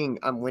 I'm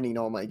winning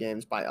all my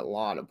games by a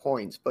lot of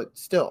points, but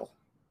still.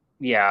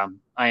 Yeah,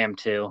 I am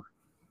too.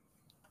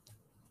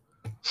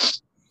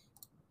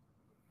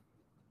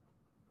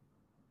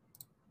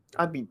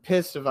 I'd be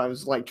pissed if I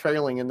was like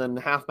trailing and then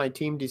half my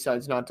team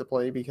decides not to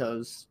play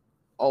because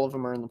all of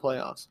them are in the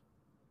playoffs.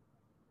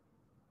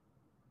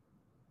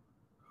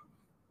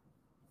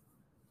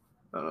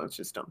 I don't know, it's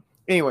just dumb.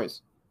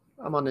 Anyways,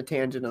 I'm on the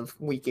tangent of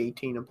week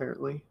 18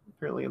 apparently.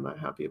 Apparently I'm not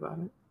happy about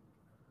it.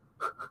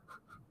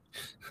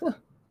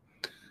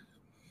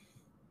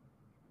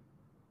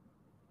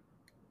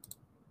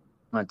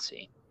 Let's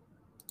see.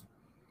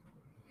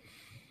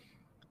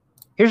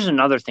 Here's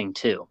another thing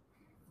too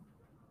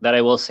that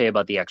I will say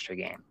about the extra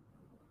game.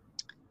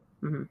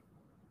 Mm-hmm.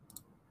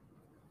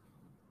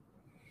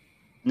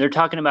 They're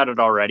talking about it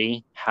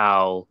already,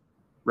 how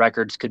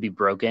records could be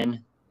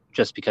broken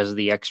just because of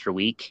the extra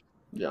week.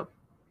 Yeah.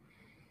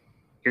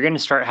 You're going to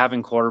start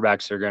having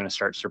quarterbacks that are going to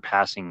start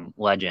surpassing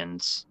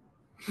legends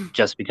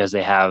just because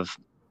they have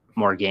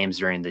more games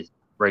during the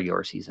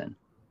regular season.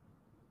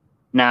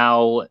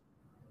 Now,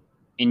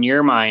 in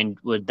your mind,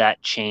 would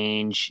that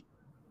change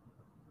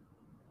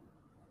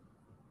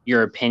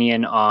your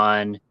opinion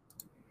on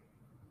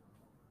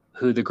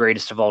who the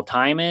greatest of all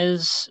time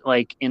is,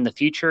 like in the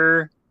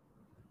future?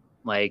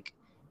 Like,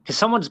 because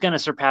someone's going to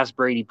surpass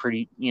Brady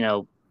pretty,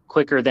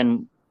 quicker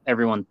than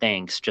everyone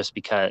thinks, just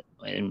because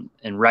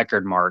in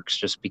record marks,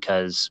 just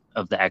because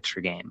of the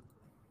extra game,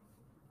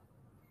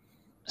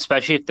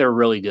 especially if they're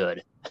really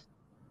good.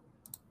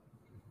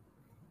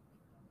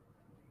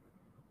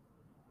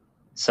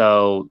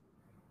 So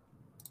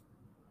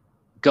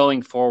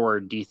going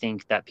forward, do you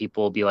think that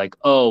people will be like,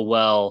 oh,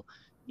 well,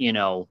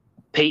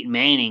 Peyton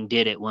Manning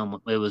did it when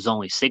it was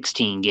only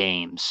 16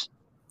 games,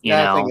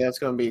 I think that's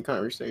going to be a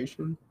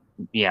conversation.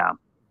 Yeah.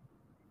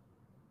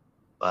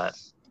 But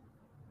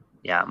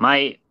yeah,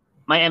 my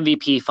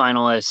MVP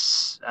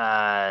finalists,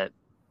 I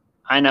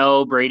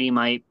know Brady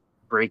might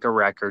break a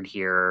record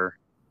here,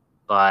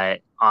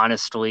 but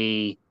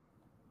honestly,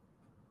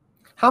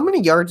 how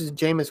many yards does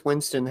Jameis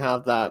Winston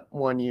have that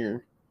 1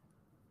 year?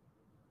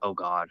 Oh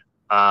God.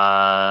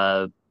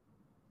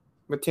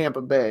 With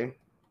Tampa Bay.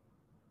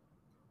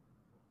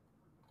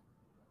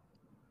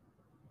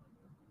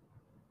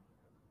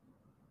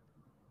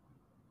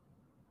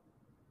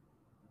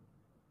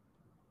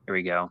 Here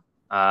we go.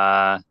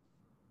 Oh,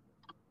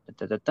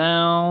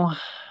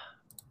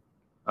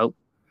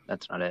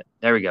 that's not it.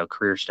 There we go.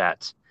 Career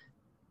stats.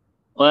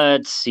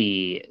 Let's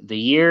see. The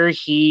year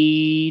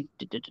he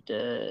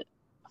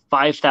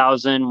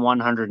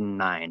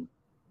 5,109.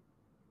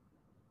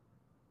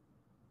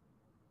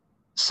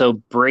 So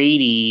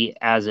Brady,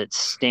 as it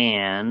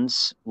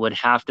stands, would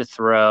have to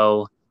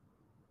throw.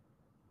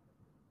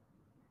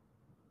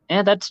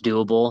 And that's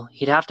doable.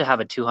 He'd have to have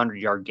a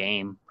 200-yard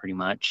game, pretty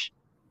much.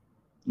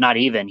 Not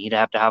even. He'd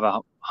have to have a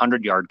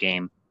 100-yard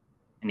game,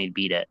 and he'd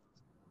beat it.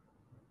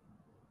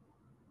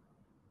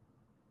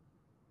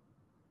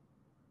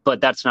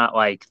 But that's not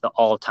like the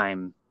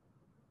all-time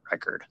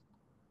record.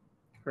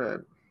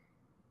 Right.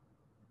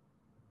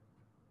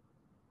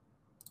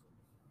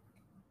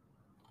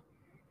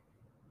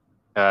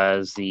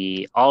 Because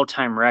the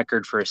all-time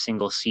record for a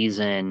single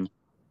season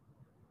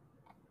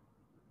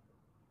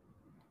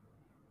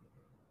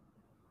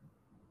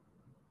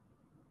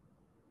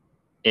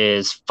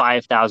is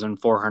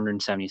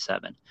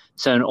 5,477.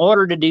 So in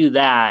order to do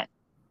that,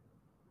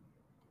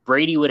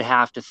 Brady would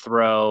have to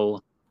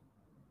throw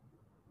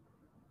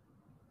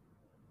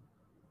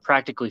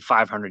practically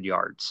 500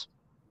 yards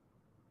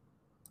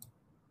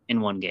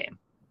in one game,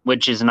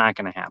 which is not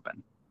going to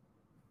happen.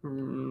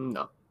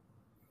 No.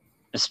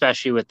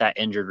 Especially with that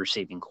injured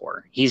receiving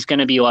core. He's going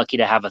to be lucky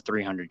to have a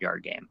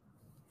 300-yard game.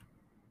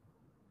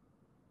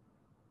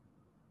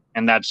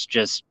 And that's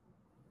just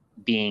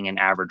being an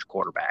average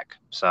quarterback.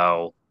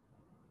 So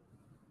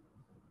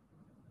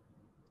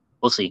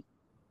we'll see.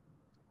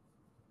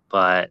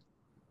 But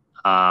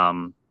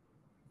yeah,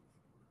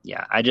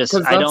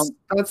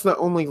 that's the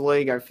only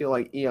leg I feel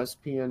like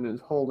ESPN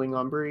is holding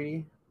on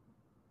Brady.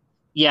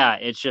 Yeah,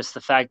 it's just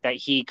the fact that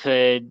he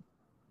could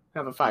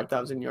have a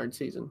 5,000-yard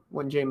season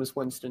when Jameis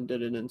Winston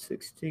did it in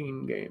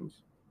 16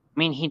 games. I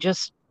mean,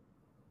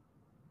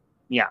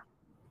 yeah.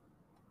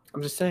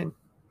 I'm just saying.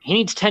 He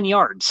needs 10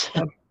 yards.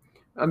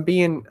 I'm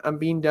being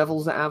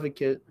devil's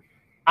advocate.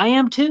 I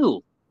am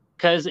too.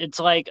 Because it's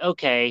like,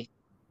 okay,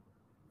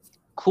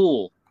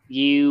 cool.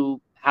 You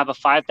have a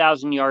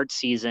 5,000-yard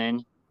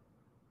season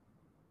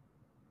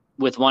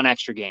with one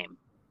extra game.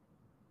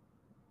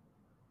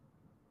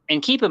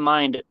 And keep in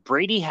mind,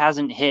 Brady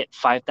hasn't hit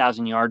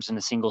 5,000 yards in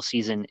a single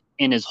season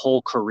in his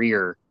whole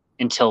career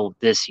until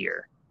this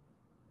year.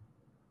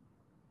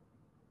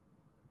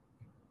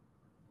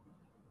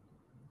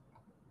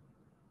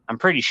 I'm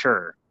pretty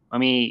sure. Let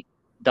me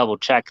double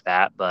check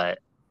that, but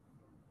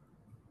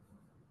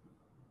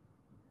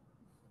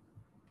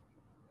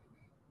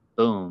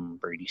boom,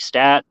 Brady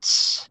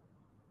stats,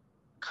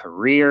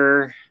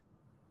 career.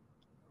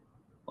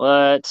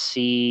 Let's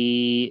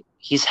see.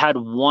 He's had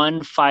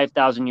one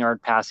 5,000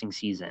 yard passing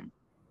season.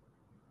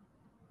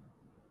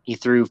 He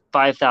threw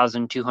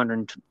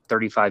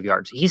 5,235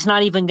 yards. He's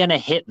not even going to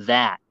hit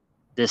that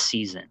this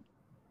season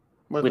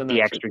with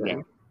the extra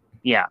game.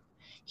 Yeah.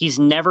 He's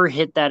never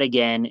hit that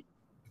again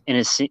in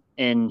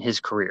his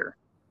career.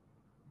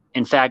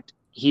 In fact,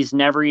 he's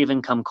never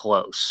even come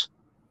close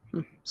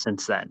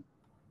since then.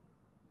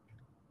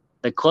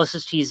 The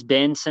closest he's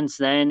been since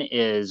then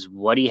is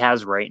what he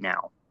has right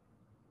now.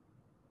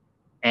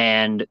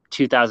 And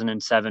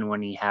 2007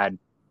 when he had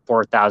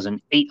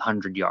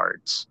 4,800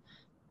 yards.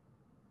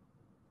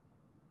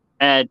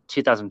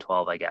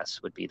 2012, I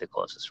guess, would be the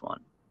closest one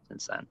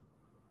since then.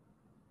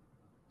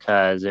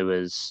 Because it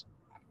was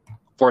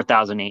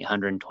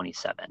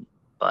 4,827.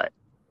 But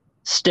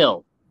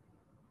still,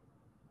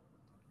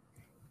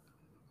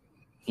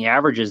 he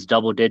averages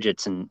double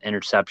digits in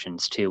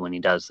interceptions, too, when he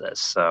does this.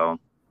 So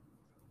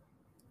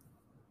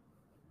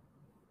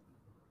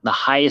the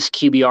highest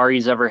QBR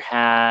he's ever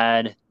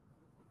had.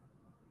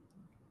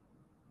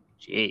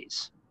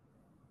 Jeez.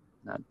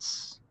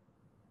 That's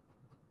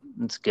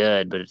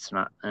good, but it's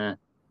not.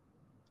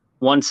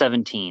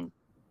 117.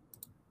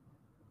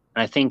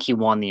 And I think he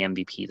won the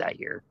MVP that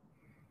year.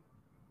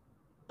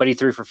 But he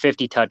threw for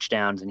 50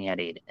 touchdowns and he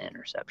had 8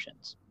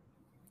 interceptions.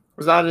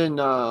 Was that in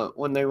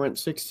when they went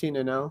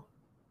 16-0?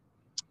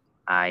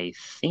 I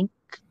think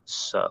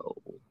so.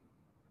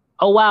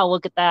 Oh, wow,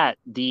 look at that.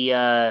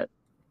 That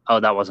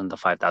wasn't the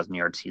 5,000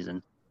 yard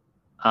season.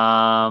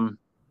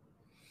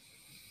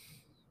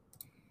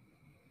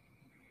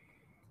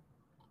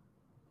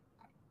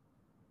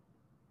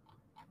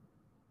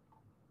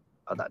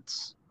 Oh,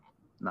 that's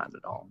not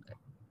at all.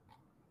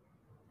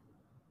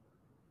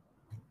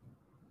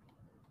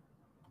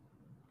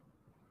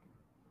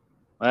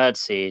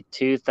 Let's see,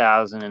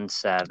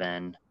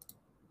 2007.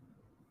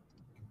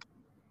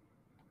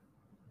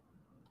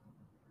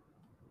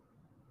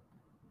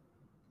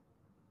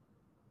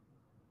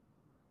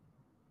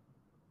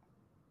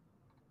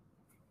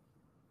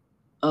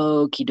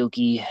 Okie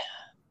dokie.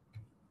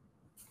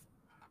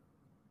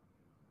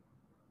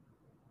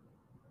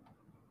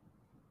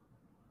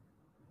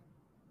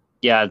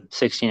 Yeah,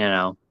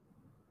 16-0.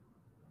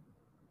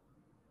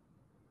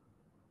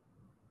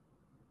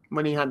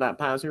 When he had that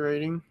passer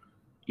rating?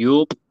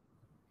 Yup.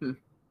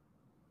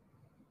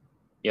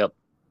 Yep.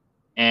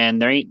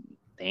 And they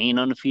ain't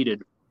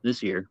undefeated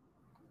this year.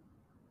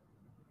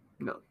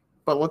 No.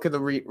 But look at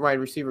the wide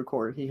receiver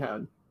core he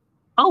had.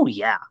 Oh,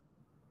 yeah.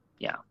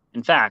 Yeah.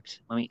 In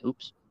fact,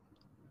 oops.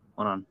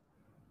 Hold on.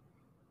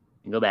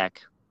 Go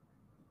back.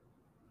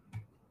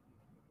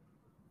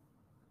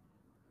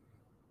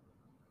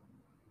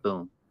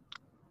 Boom.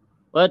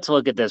 Let's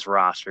look at this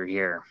roster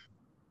here.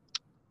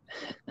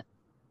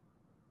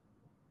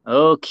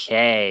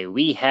 Okay,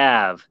 we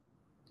have.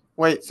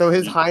 Wait, so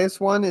his highest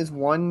one is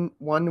one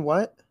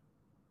what?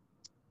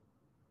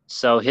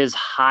 So his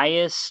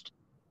highest,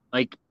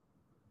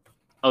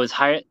 his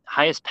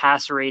highest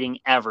passer rating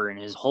ever in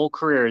his whole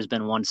career has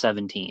been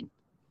 117.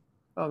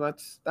 Oh,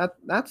 that's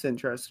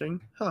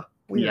interesting. Huh.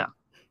 Weird. Yeah.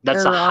 That's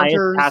Aaron the highest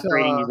Rodgers, passer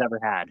rating he's ever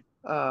had.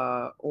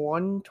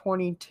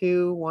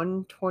 122,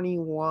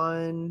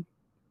 121.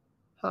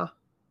 Huh.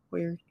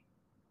 Weird.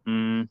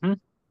 Mm-hmm.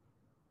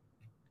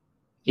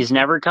 He's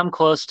never come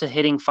close to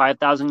hitting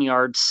 5,000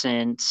 yards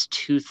since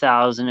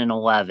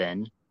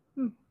 2011.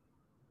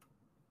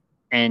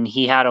 And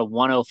he had a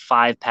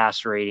 105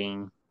 pass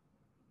rating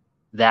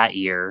that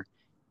year.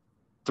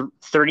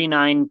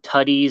 39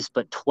 tutties,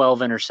 but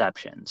 12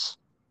 interceptions.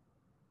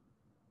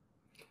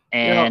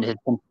 And his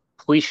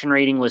completion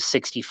rating was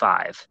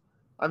 65.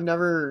 I've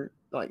never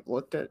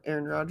looked at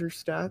Aaron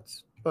Rodgers'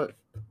 stats, but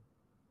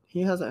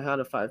he hasn't had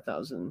a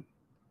 5,000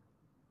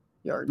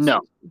 yards.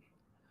 No. Season.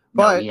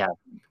 But no,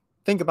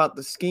 think about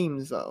the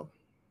schemes, though,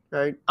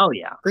 right? Oh,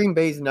 yeah. Green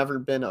Bay's never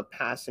been a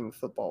passing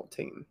football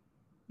team.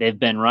 They've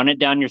been run it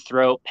down your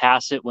throat,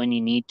 pass it when you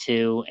need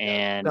to,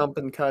 and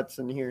dumping cuts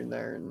and here and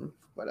there and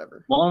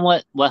whatever. Well, and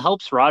what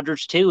helps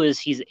Rodgers too is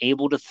he's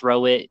able to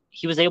throw it.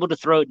 He was able to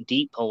throw it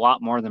deep a lot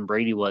more than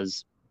Brady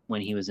was when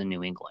he was in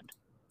New England.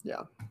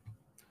 Yeah,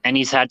 and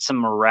he's had some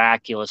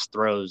miraculous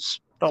throws.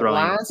 The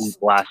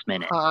last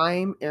minute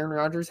time Aaron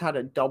Rodgers had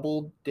a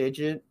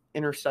double-digit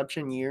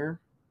interception year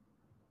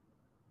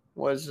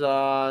was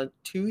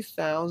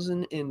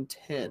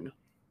 2010.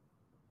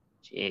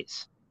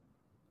 Jeez.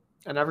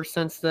 And ever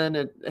since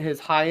then, his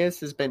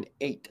highest has been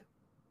 8,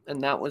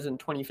 and that was in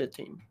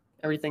 2015.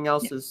 Everything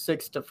else is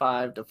 6 to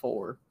 5 to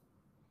 4.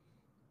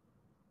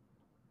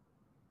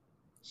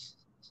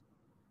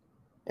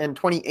 In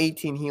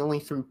 2018, he only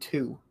threw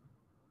 2.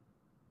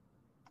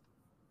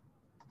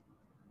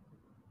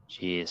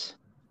 Jeez.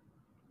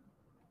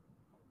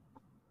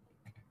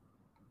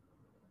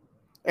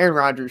 Aaron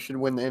Rodgers should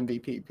win the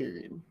MVP,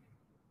 period.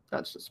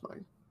 That's just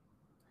mine.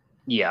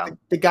 Yeah.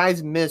 The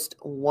guy's missed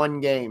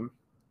one game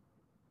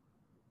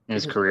In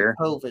his because career.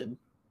 of COVID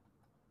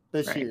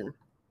this Right. year.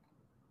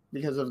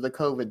 Because of the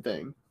COVID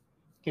thing.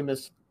 He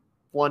missed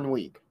 1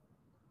 week.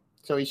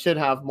 So he should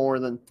have more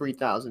than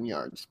 3,000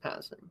 yards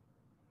passing.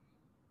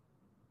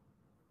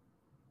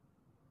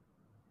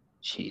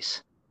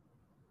 Jeez.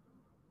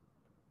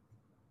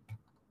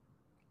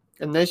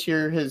 And this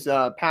year, his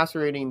passer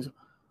rating's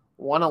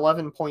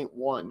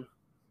 111.1.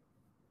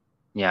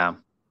 Yeah.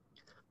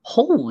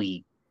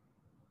 Holy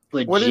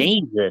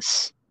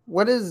Jesus.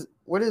 What is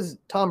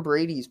Tom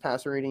Brady's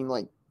passer rating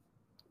like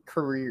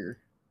career?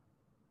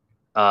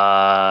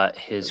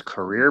 His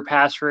career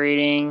pass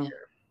rating.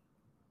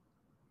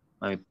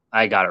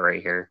 I got it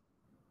right here.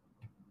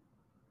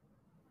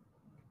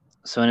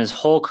 So in his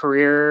whole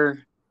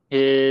career,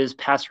 his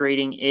pass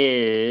rating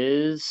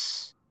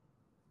is.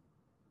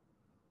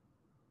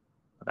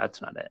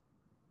 That's not it.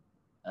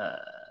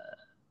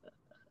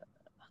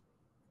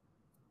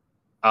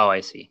 Oh,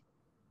 I see.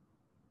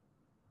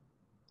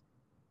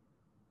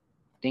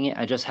 Dang it,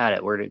 I just had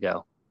it. Where'd it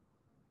go?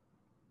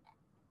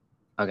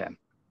 Okay.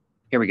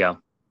 Here we go.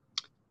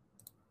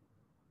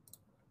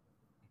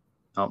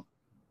 Oh.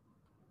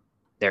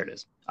 There it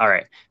is. All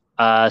right.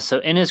 So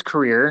in his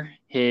career,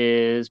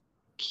 his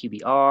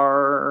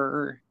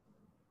QBR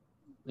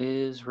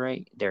is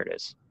right. There it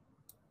is.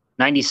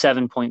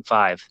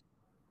 97.5.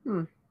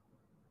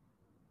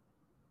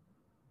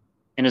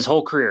 In his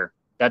whole career.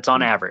 That's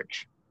on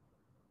average.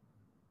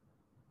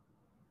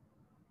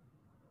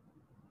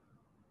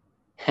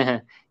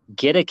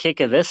 Get a kick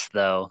of this,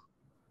 though.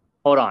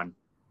 Hold on.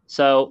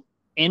 So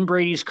in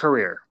Brady's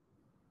career,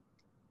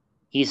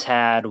 he's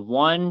had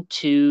 1,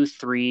 2,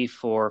 3,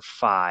 4,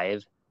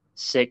 5,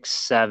 6,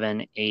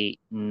 7, 8,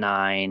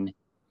 9,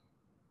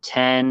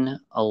 10,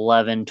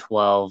 11,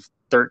 12,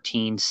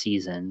 13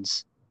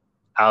 seasons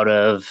out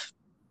of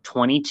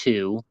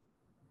 22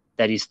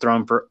 that he's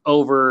thrown for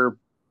over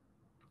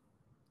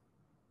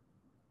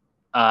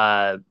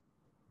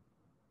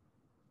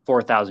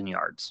 4,000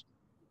 yards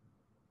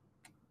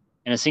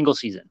in a single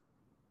season.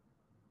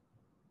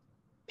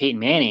 Peyton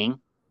Manning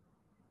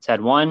has had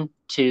 1,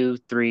 2,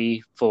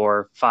 3,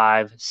 4,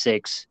 5,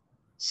 6,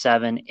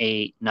 7,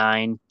 8,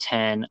 9,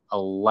 10,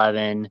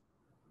 11,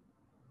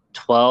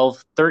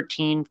 12,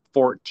 13,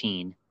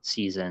 14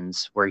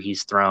 seasons where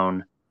he's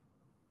thrown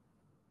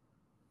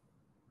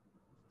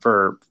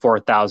for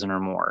 4,000 or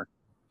more.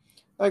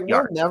 Like,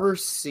 yards. we'll never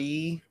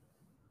see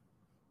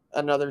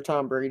another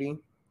Tom Brady,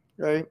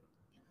 right?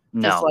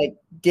 No. Just like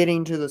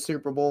getting to the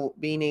Super Bowl,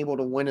 being able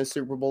to win a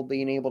Super Bowl,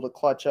 being able to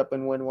clutch up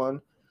and win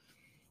one.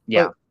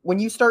 Yeah. But when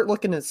you start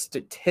looking at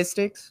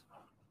statistics,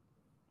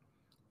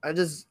 I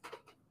just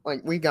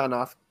like we've gone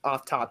off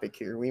topic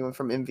here. We went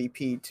from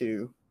MVP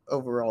to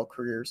overall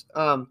careers.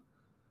 I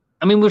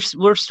mean,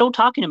 we're still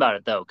talking about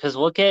it though, because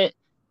look at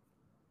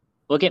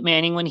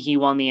Manning when he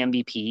won the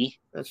MVP.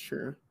 That's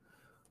true.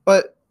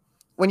 But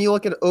when you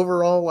look at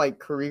overall like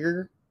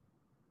career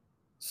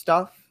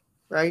stuff,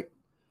 right?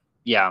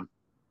 Yeah.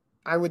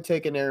 I would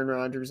take an Aaron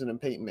Rodgers and a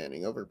Peyton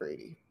Manning over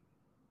Brady.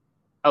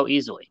 Oh,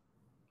 easily.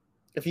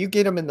 If you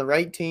get them in the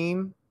right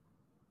team,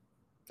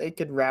 they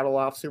could rattle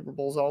off Super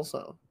Bowls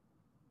also.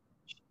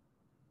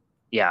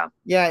 Yeah.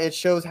 Yeah, it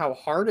shows how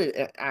hard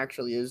it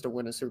actually is to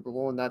win a Super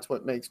Bowl, and that's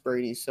what makes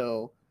Brady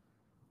so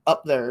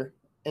up there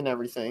and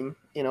everything.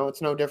 You know,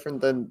 it's no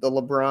different than the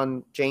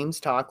LeBron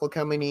James talk. Look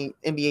how many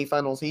NBA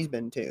finals he's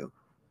been to.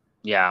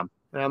 Yeah.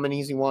 And how many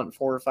has he won?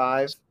 4 or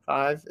 5?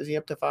 5? Is he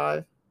up to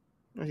 5?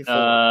 Or is he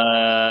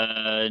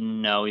 4?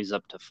 No, he's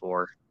up to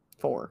 4.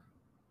 4.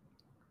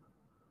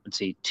 Let's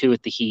see, 2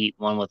 with the Heat,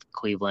 1 with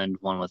Cleveland,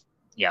 1 with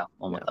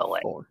with LA.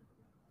 4.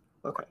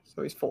 Okay,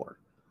 so he's 4.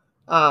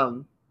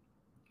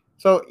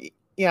 So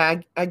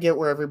yeah, I get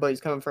where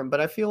everybody's coming from, but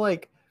I feel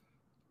like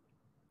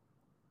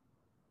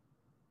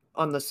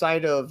on the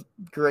side of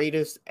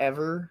greatest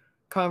ever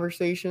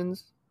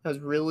conversations has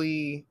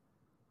really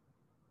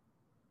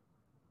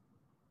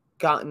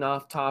gotten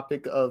off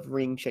topic of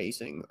ring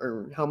chasing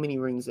or how many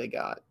rings they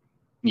got.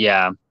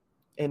 Yeah.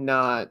 And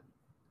not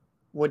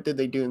what did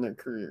they do in their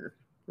career,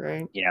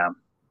 right? Yeah.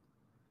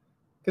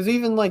 Because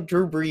even like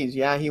Drew Brees,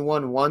 yeah, he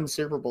won 1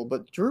 Super Bowl,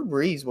 but Drew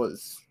Brees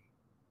was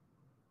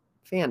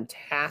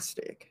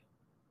fantastic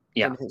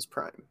in his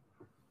prime.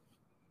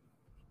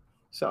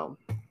 So,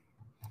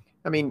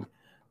 I mean,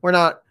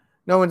 no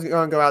one's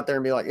going to go out there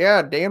and be like,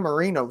 yeah, Dan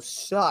Marino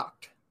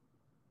sucked.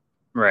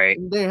 Right.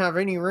 He didn't have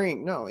any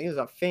ring. No, he was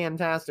a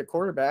fantastic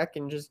quarterback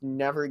and just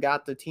never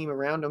got the team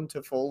around him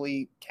to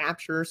fully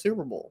capture a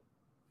Super Bowl.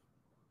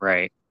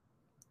 Right.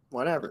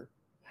 Whatever.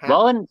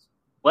 Well, and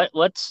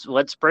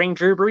let's bring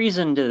Drew Brees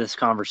into this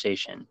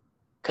conversation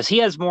because he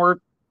has more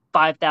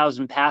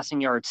 5,000 passing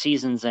yard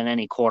seasons than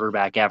any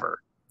quarterback ever.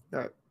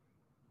 Right.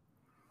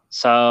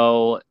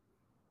 So,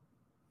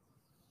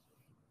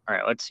 all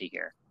right, let's see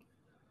here.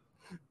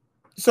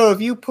 So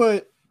if you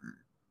put,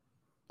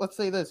 let's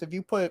say this, if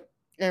you put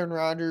Aaron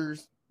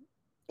Rodgers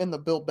in the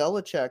Bill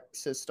Belichick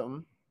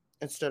system,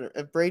 instead of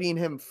if Brady and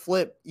him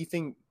flip, you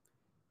think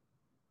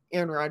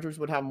Aaron Rodgers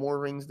would have more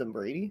rings than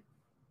Brady?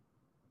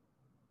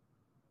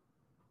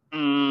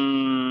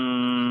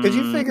 Because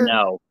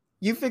No.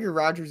 you figure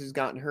Rodgers has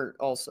gotten hurt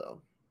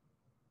also.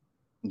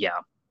 Yeah.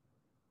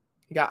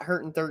 He got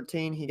hurt in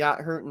 13. He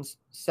got hurt in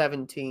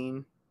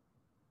 17.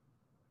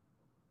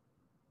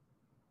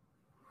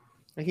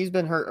 And he's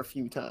been hurt a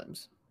few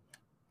times.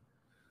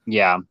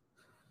 Yeah.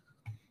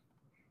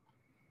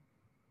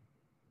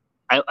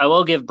 I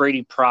will give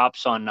Brady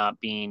props on not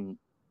getting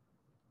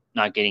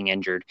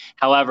injured.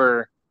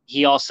 However,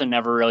 he also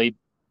never really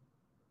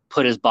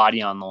put his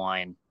body on the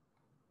line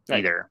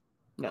either.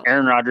 No.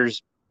 Aaron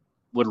Rodgers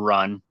would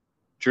run.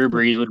 Drew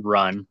Brees would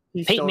run.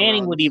 Peyton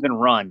Manning would even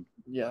run.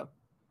 Yeah.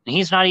 And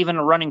he's not even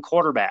a running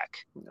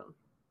quarterback. No.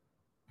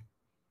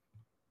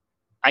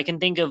 I can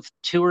think of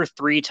 2 or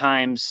 3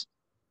 times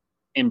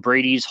in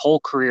Brady's whole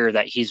career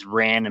that he's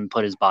ran and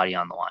put his body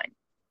on the line.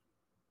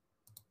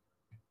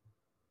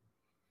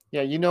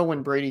 Yeah, you know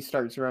when Brady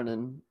starts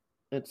running,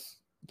 it's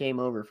game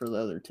over for the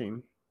other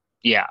team.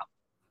 Yeah.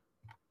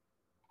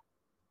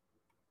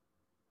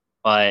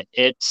 But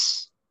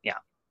it's, yeah.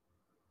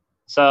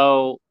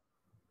 So,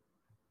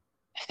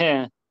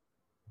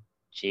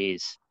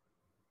 jeez.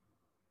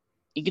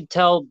 You could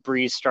tell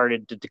Brees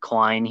started to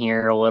decline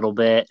here a little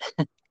bit.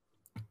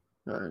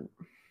 Right.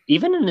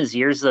 Even in his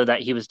years, though,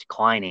 that he was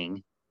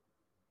declining,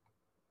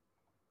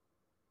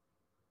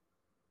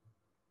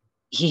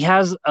 he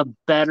has a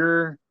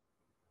better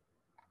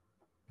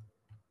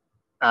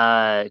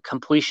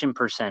completion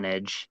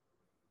percentage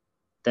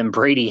than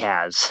Brady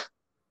has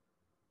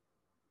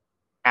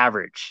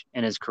average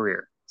in his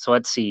career. So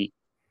let's see.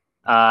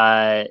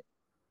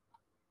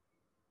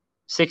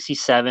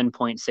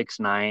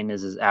 67.69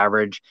 is his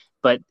average,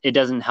 but it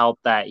doesn't help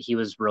that he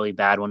was really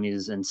bad when he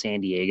was in San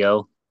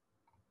Diego.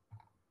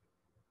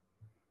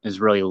 It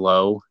was really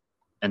low.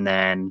 And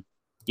then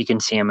you can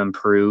see him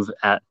improve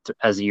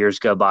as the years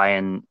go by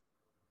in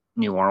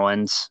New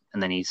Orleans,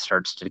 and then he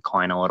starts to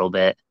decline a little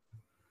bit.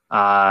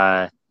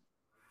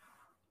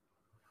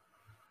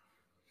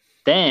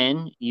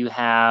 Then you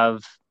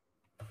have,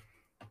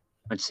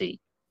 let's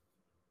see,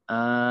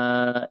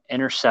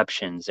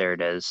 interceptions. There it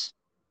is.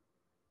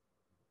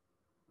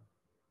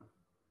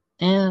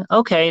 Yeah,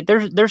 okay.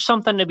 There's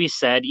something to be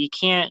said. You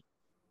can't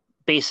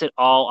base it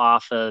all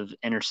off of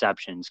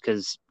interceptions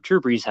because Drew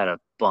Brees had a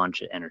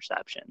bunch of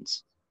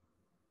interceptions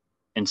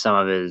in some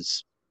of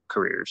his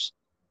careers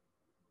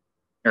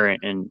or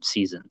in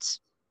seasons,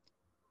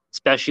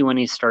 especially when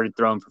he started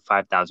throwing for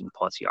 5,000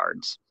 plus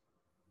yards.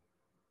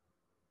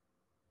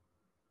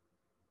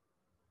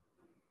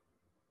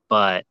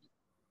 But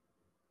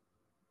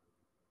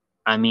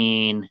I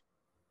mean,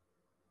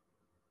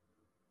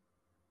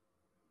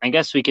 I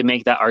guess we could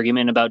make that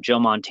argument about Joe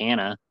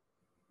Montana.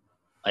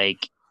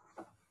 Like,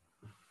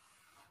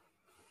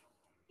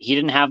 he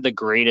didn't have the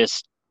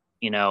greatest,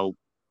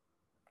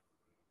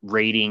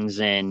 ratings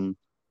in,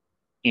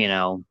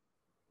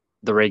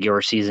 the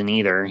regular season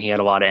either. He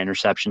had a lot of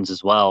interceptions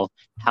as well.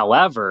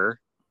 However,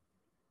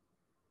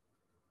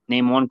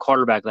 name one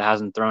quarterback that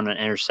hasn't thrown an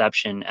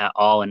interception at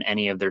all in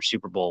any of their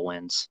Super Bowl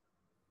wins.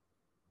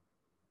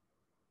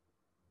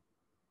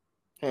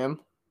 Him.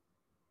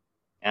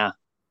 Yeah.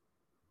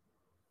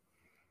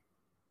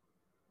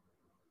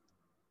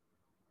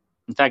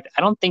 In fact,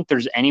 I don't think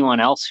there's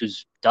anyone else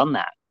who's done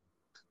that.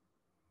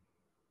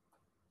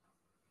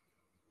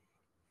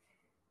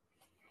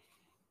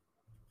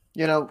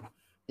 Yeah.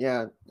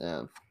 I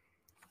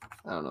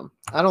don't know.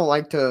 I don't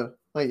like to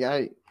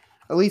at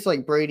least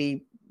like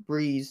Brady,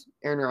 Brees,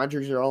 Aaron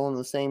Rodgers are all in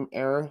the same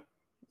era,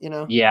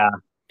 Yeah.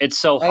 It's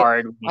so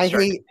hard when you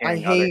start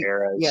comparing other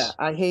eras. Yeah,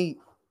 I hate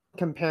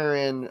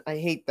comparing. I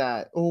hate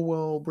that. Oh,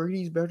 well,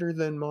 Brady's better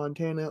than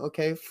Montana.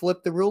 Okay,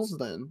 flip the rules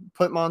then.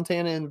 Put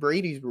Montana in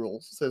Brady's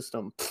rules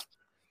system.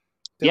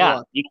 Good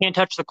luck. You can't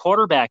touch the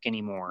quarterback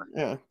anymore.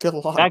 Yeah, good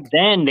luck. Back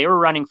then, they were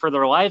running for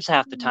their lives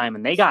half the time,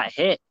 and they got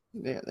hit.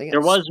 Yeah,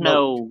 there was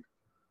no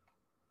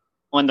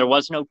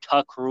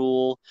tuck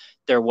rule.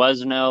 There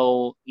was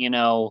no,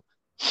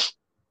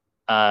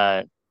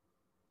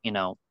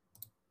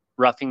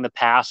 roughing the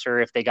passer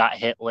if they got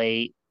hit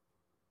late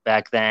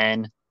back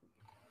then.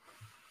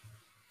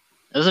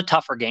 It was a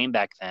tougher game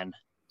back then.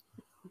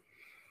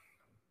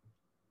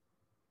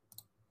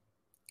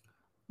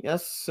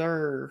 Yes,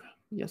 sir.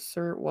 Yes,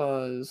 sir, it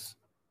was.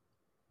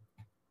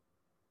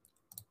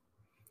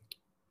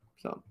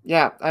 So,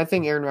 yeah, I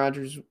think Aaron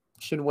Rodgers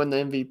should win the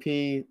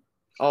MVP.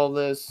 All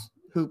this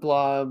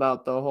hoopla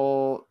about the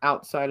whole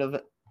outside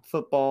of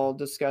football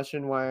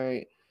discussion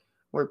where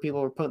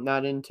people are putting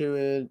that into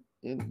it,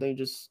 and they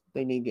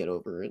need to get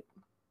over it.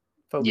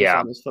 Focus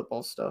on this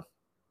football stuff.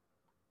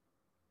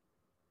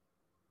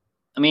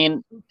 I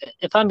mean,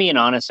 if I'm being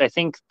honest, I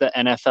think the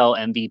NFL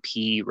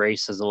MVP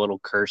race is a little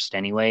cursed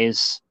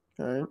anyways.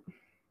 All right.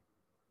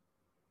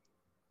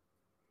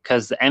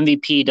 Because the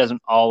MVP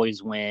doesn't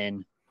always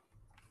win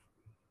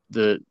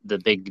the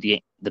big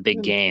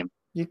game.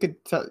 You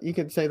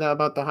could say that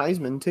about the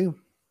Heisman too.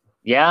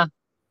 Yeah.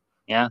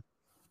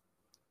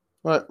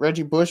 What,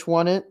 Reggie Bush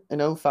won it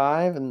in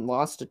 05 and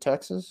lost to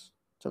Texas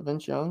to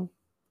Vince Young?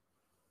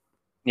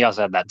 He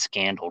also had that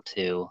scandal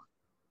too,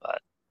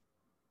 but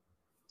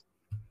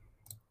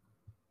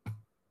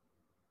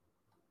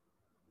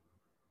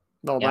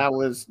No, yeah,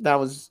 that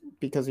was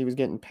because he was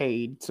getting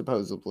paid,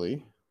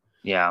 supposedly,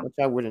 yeah, which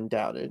I wouldn't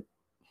doubt it.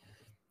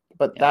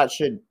 But yeah,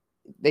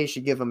 they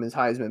should give him his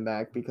Heisman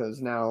back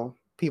because now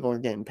people are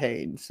getting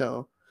paid.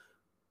 So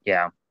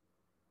yeah.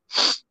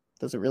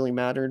 does it really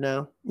matter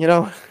now? You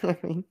know, I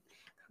mean,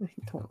 it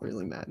don't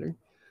really matter.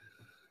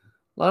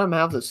 Let him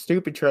have the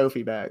stupid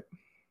trophy back.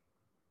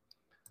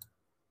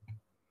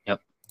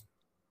 Yep.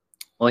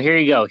 Well, here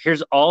you go.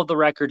 Here's all the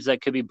records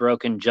that could be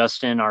broken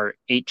just in our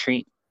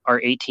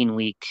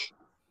 18-week,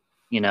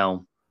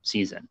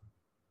 season.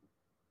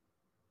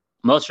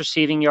 Most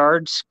receiving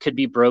yards could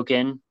be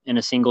broken in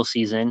a single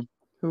season.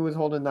 Who was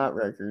holding that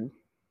record?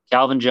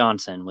 Calvin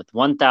Johnson with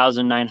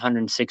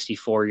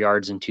 1,964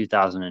 yards in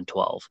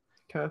 2012.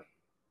 Okay.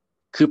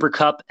 Cooper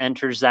Kupp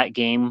enters that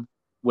game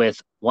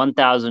with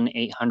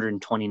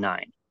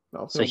 1,829.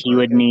 Well, So he'll he break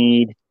would it.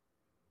 need,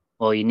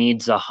 well, he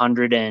needs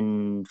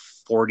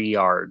 140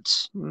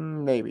 yards,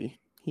 Maybe.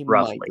 He might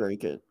roughly,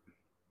 break it.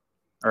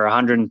 or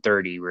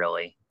 130,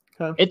 really.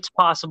 Okay. It's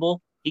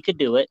possible. He could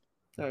do it.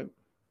 All right.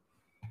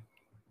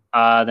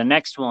 The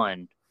next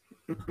one,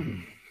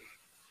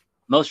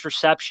 most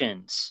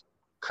receptions.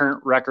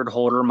 Current record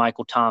holder,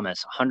 Michael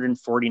Thomas,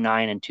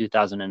 149 in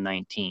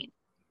 2019.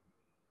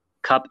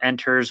 Kupp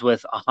enters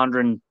with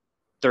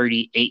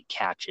 138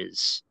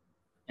 catches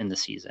in the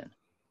season.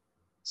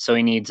 So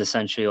he needs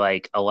essentially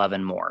like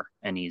 11 more,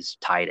 and he's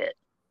tied it.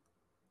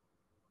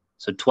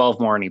 So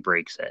 12 more, and he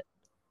breaks it.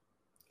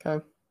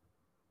 Okay.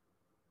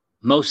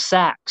 Most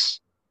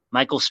sacks.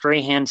 Michael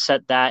Strahan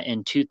set that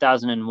in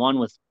 2001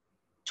 with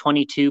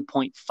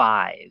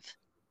 22.5.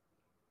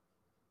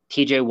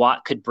 TJ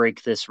Watt could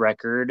break this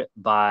record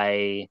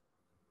by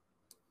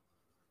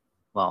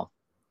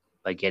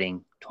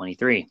getting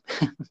 23.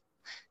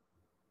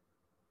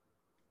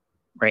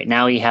 Right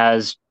now he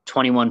has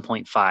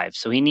 21.5.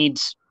 So he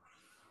needs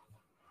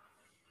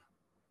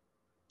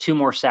 2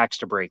 more sacks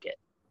to break it,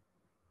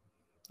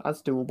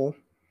 That's doable.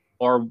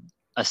 or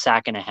a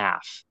sack and a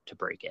half to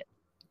break it.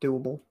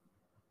 Doable.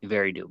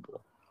 Very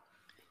doable.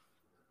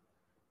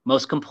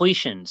 Most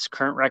completions.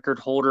 Current record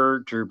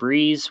holder Drew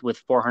Brees with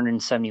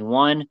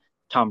 471.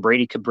 Tom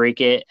Brady could break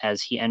it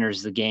as he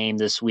enters the game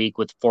this week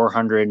with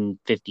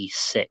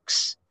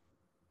 456.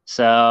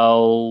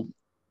 So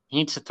he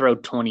needs to throw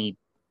 20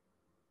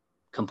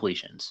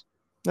 completions.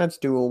 That's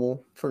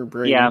doable for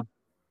Brady. Yeah.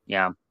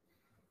 Yeah.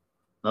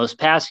 Most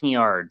passing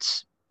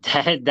yards.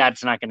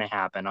 That's not going to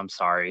happen. I'm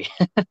sorry.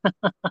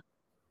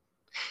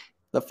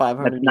 The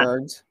 500 Not,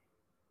 yards.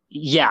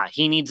 yeah,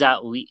 he needs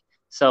at least.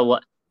 So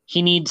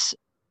he needs.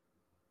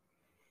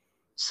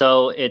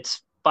 So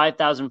it's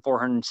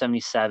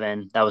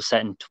 5,477. That was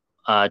set in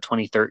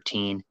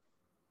 2013.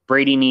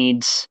 Brady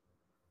needs.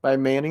 By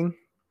Manning?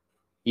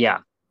 Yeah.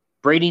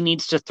 Brady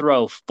needs to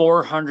throw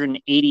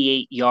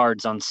 488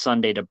 yards on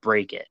Sunday to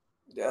break it.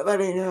 Yeah,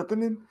 that ain't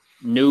happening.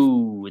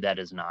 No, that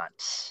is not.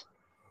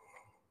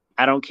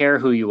 I don't care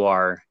who you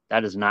are.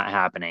 That is not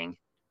happening.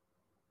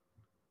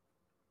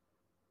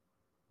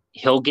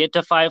 He'll get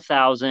to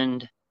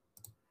 5,000.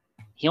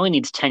 He only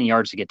needs 10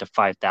 yards to get to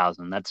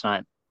 5,000. That's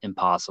not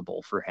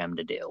impossible for him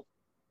to do.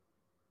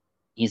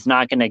 He's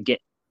not going to get,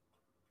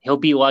 he'll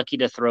be lucky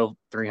to throw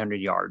 300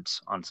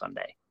 yards on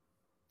Sunday.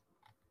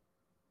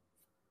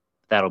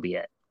 That'll be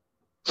it.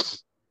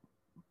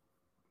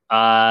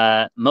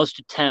 Most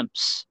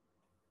attempts.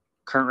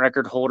 Current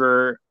record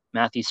holder,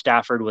 Matthew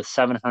Stafford with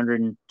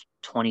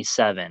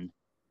 727.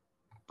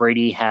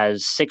 Brady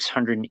has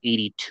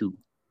 682.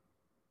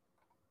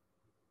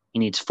 He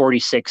needs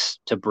 46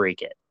 to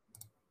break it.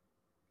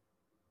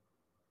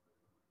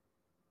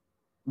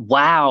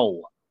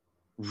 Wow.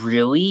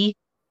 Really?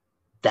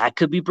 That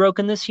could be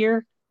broken this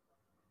year?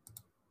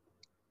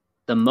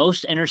 The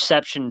most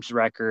interceptions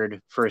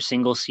record for a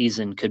single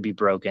season could be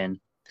broken.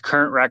 The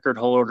current record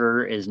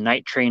holder is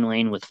Night Train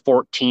Lane with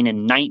 14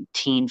 in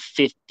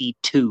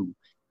 1952.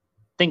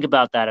 Think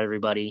about that,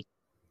 everybody.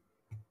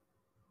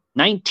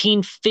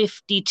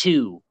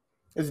 1952.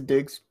 Is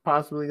Diggs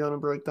possibly going to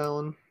break that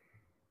one?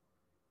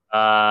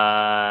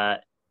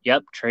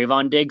 Yep,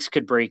 Trayvon Diggs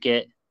could break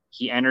it.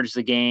 He enters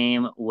the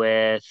game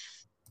with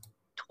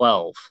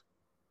 12.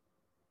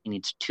 He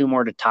needs 2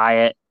 more to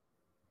tie it.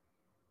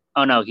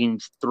 Oh, no, he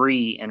needs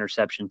 3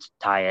 interceptions to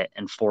tie it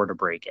and 4 to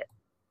break it.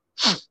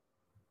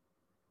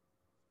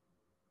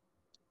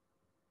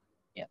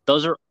 Yeah,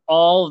 those are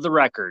all of the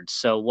records.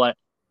 So what?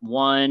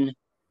 1,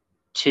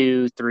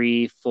 2,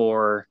 3,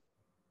 4,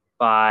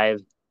 5,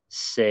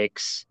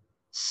 6,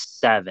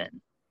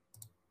 7.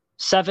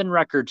 7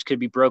 records could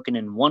be broken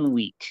in 1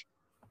 week.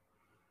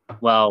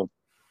 Well,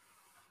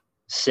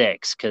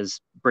 6,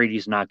 because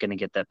Brady's not going to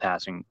get the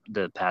passing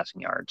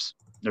yards.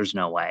 There's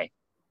no way.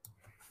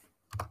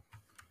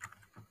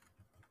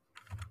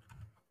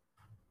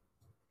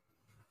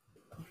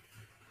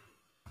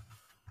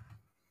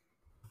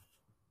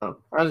 Oh,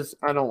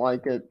 I don't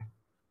like it.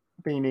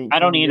 being 18 I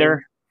don't either.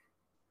 games.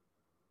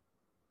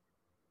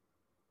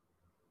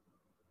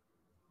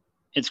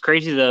 It's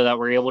crazy though that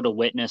we're able to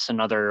witness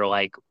another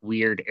like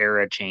weird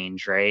era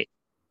change, right?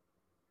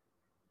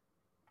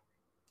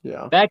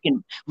 Yeah.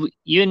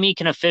 You and me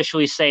can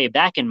officially say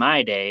back in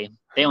my day,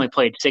 they only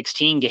played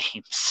 16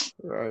 games.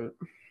 Right.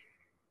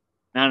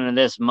 None of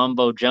this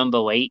mumbo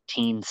jumbo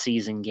 18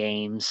 season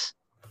games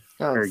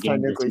or It's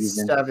games a technically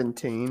season.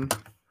 17.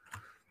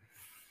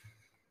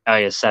 Oh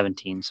yeah,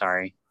 17,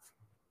 sorry.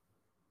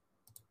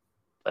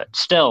 But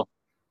still,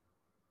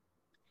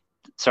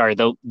 sorry,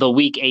 the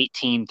week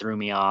 18 threw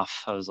me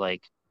off. I was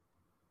like,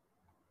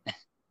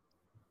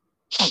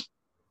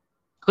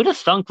 who'd have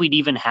thunk we'd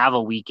even have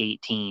a week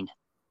 18?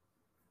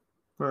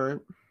 Right.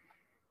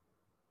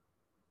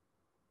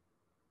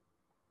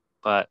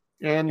 But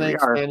And here they we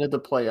are. expanded the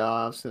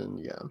playoffs,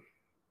 and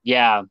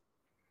Yeah,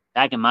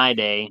 back in my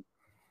day,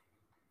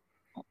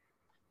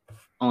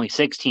 only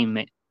 6 teams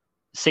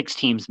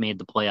made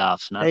the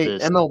playoffs, not hey,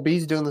 this.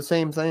 MLB's doing the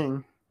same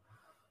thing.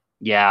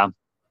 Yeah.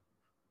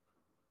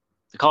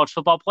 The college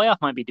football playoff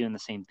might be doing the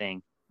same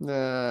thing.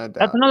 That's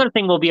Doubt another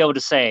thing we'll be able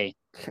to say,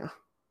 it.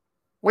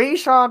 We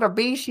saw the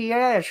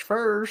BCS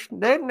first,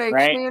 then they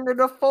right? expanded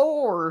to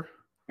 4.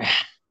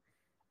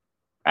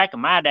 Back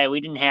in my day,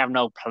 we didn't have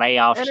no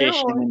playoff And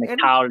system in the then,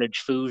 college and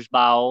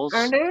foosballs.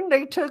 then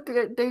they took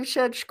it, they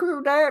said,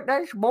 screw that,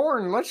 that's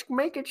boring. Let's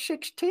make it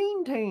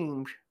 16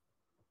 teams.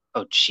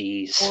 Oh,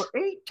 jeez. Or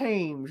 8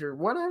 teams, or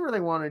whatever they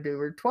want to do,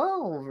 or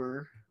 12,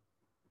 or...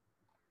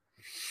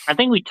 I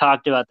think we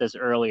talked about this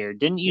earlier.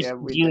 Didn't you? Yeah,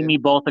 we You and did. me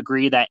both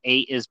agree that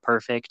 8 is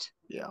perfect?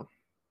 Yeah.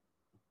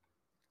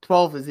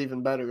 12 is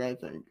even better, I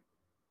think.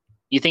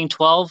 You think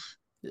 12?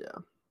 Yeah.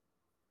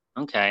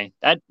 Okay,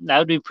 that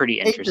would be pretty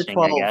 8 to interesting,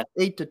 I 12. guess.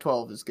 8 to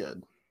 12 is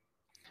good.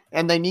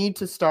 And they need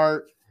to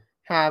start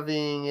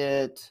having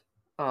it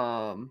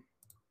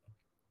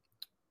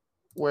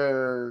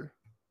where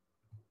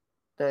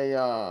they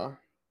I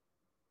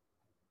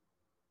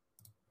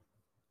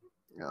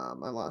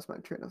lost my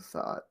train of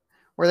thought.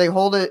 Where they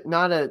hold it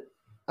not at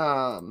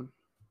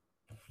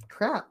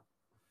crap.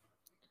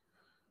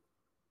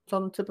 It's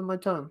on the tip of my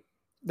tongue.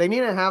 They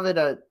need to have it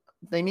at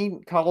they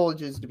need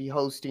colleges to be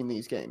hosting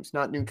these games,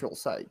 not neutral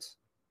sites.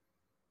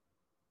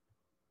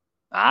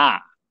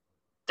 Ah,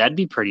 that'd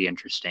be pretty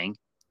interesting.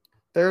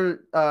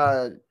 They're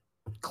Now,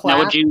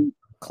 would you?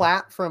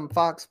 Clap from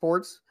Fox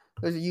Sports.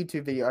 There's a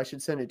YouTube video. I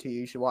should send it to you.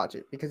 You should watch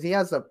it because he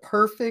has the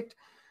perfect.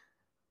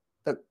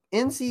 The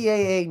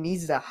NCAA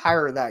needs to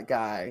hire that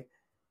guy,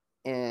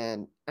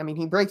 and I mean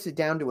he breaks it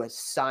down to a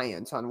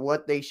science on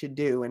what they should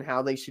do and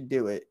how they should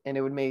do it, and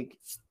it would make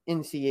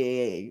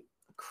NCAA a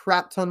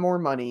crap ton more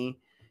money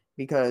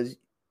because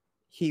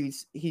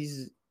he's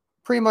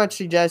pretty much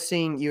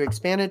suggesting you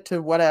expand it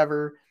to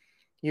whatever.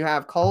 You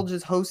have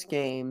colleges host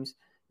games.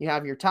 You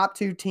have your top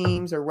 2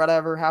 teams or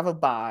whatever have a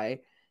bye.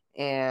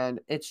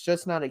 And it's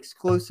just not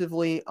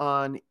exclusively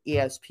on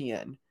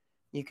ESPN.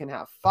 You can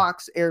have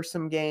Fox air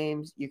some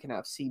games, you can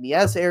have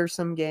CBS air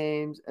some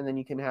games, and then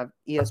you can have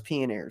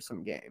ESPN air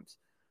some games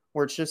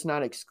where it's just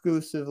not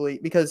exclusively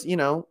because,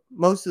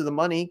 most of the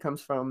money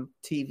comes from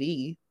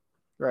TV,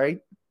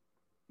 right?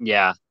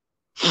 Yeah.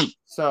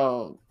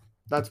 So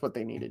that's what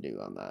they need to do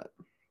on that.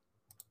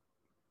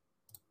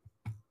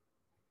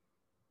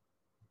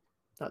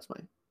 That's my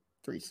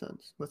 3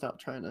 cents without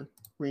trying to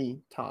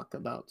re-talk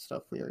about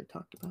stuff we already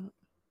talked about.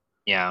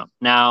 Yeah.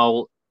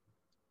 Now,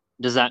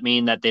 does that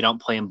mean that they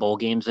don't play in bowl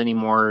games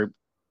anymore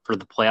for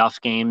the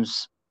playoff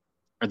games?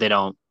 Or they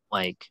don't,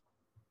 like...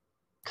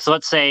 Because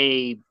let's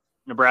say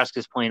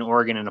Nebraska's playing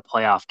Oregon in a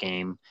playoff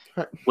game.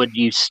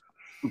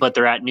 But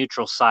they're at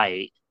neutral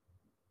site.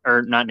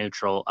 Or not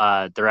neutral.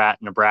 They're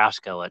at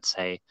Nebraska, let's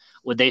say.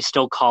 Would they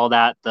still call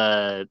that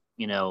the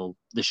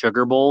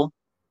Sugar Bowl?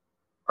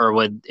 Or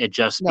would it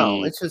just be...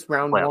 No, it's just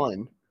round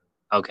 1.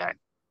 Okay.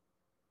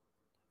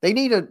 They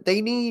need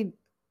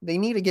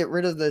to get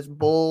rid of this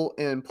bowl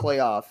and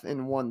playoff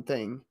in one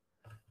thing.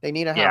 They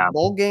need to have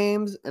bowl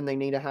games and they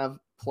need to have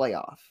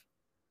playoff.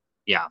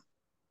 Yeah.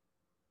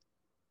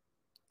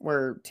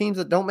 Where teams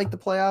that don't make the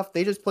playoff,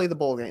 they just play the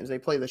bowl games. They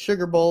play the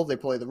Sugar Bowl, they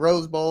play the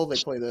Rose Bowl, they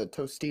play the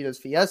Tostitos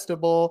Fiesta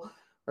Bowl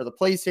or the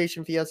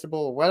PlayStation Fiesta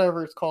Bowl or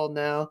whatever it's called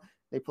now.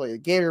 They play the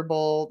Gator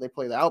Bowl, they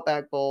play the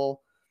Outback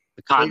Bowl,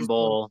 the Cotton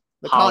Bowl,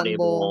 the Holiday Cotton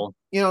Bowl.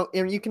 Bowl.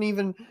 And you can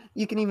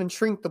even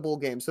shrink the bowl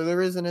game so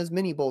there isn't as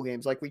many bowl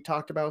games like we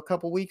talked about a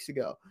couple weeks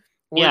ago.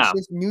 Or it's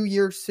just New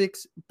Year's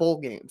 6 bowl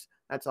games.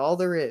 That's all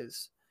there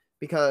is.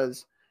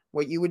 Because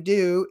what you would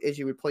do is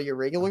you would play your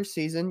regular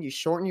season, you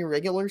shorten your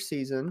regular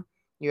season,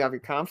 you have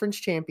your conference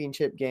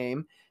championship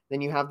game,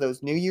 then you have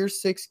those New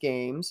Year's 6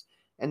 games,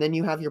 and then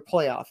you have your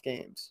playoff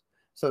games.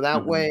 So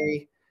that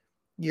way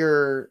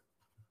your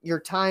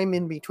time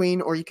in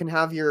between, or you can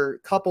have your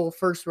couple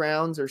first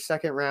rounds or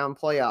second round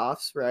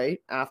playoffs, right?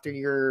 After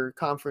your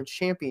conference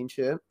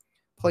championship,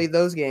 play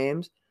those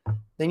games.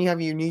 Then you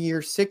have your New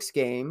Year's 6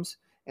 games,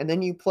 and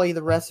then you play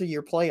the rest of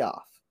your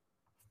playoff.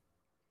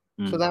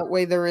 So that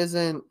way there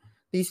isn't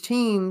these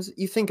teams,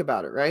 you think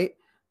about it, right?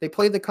 They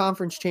play the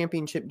conference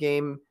championship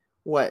game,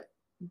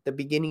 the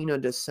beginning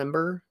of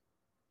December,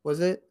 was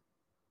it?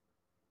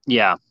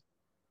 Yeah.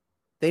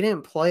 They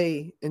didn't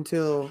play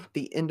until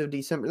the end of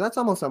December. That's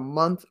almost a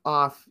month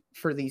off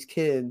for these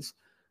kids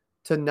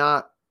to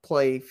not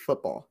play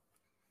football.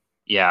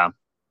 Yeah.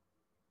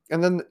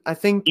 And then I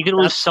think You could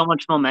lose so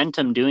much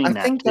momentum doing that too.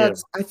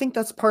 I think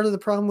that's part of the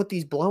problem with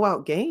these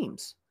blowout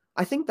games.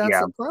 I think that's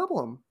Yeah. the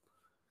problem.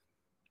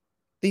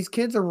 These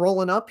kids are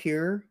rolling up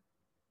here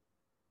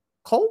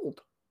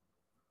cold.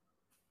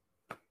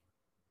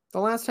 The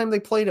last time they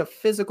played a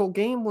physical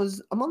game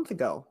was a month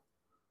ago.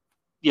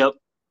 Yep.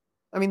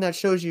 I mean, that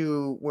shows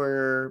you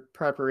where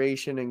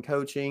preparation and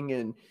coaching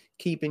and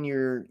keeping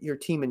your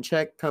team in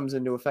check comes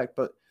into effect,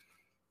 but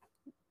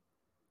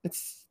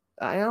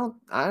I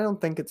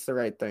don't think it's the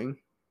right thing.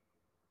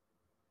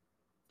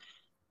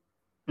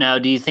 Now,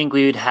 do you think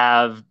we would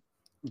have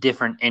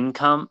different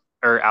income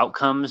or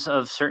outcomes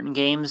of certain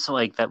games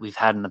like that we've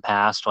had in the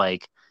past,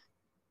 like,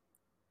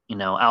 you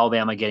know,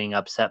 Alabama getting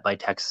upset by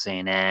Texas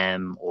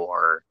A&M,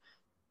 or,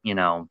 you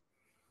know,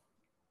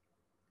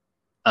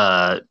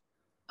 I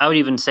would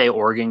even say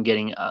Oregon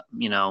getting,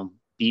 you know,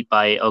 beat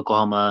by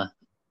Oklahoma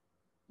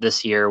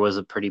this year was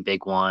a pretty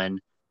big one,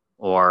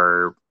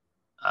 or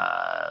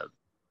I'm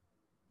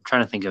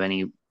trying to think of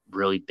any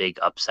really big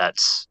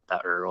upsets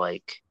that are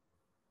like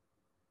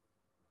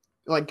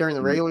during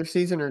the regular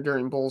season or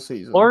during bowl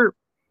season? or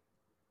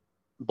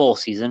bowl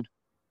season.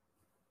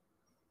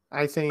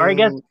 I think. Or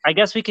I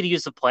guess we could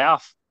use the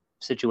playoff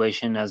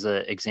situation as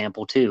an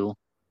example too.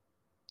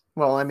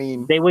 Well, I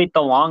mean, they wait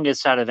the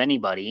longest out of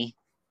anybody.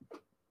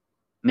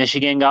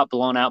 Michigan got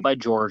blown out by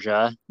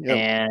Georgia, yep.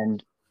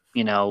 and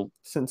you know,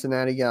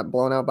 Cincinnati got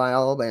blown out by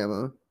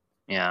Alabama.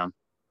 Yeah.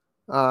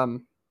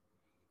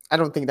 I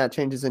don't think that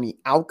changes any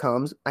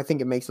outcomes. I think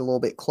it makes it a little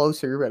bit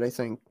closer, but I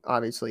think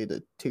obviously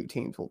the two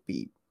teams will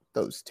beat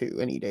those two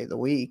any day of the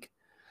week.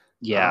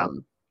 Yeah.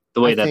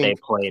 The way they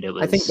played, it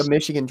was. I think the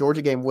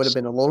Michigan-Georgia game would have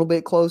been a little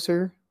bit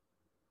closer.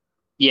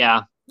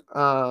 Yeah.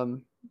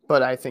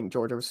 But I think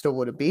Georgia still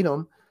would have beat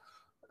them.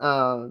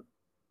 I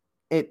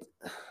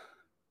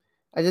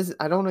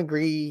don't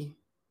agree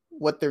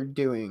what they're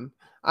doing.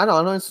 I'd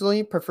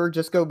honestly prefer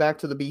just go back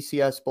to the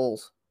BCS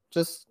bowls.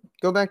 Just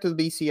go back to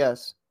the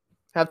BCS.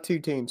 Have two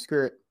teams.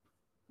 Screw it.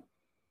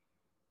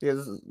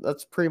 Because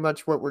that's pretty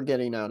much what we're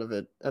getting out of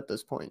it at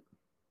this point.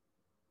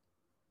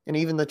 And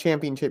even the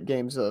championship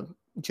game's a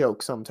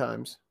joke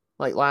sometimes.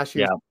 Like last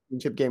year's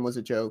championship game was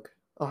a joke.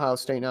 Ohio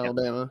State and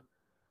Alabama.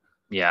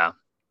 Yeah.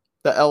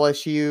 The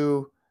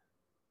LSU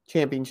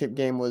championship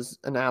game was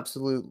an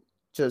absolute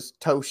just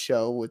toast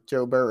show with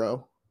Joe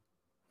Burrow.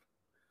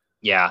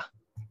 Yeah.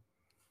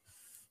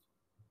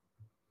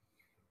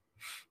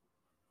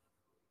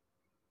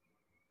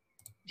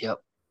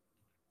 Yep.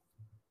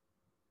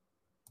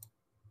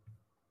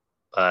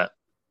 But,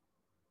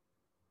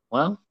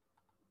 well,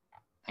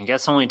 I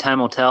guess only time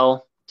will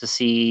tell to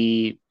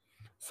see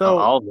how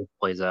all of this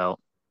plays out.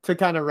 To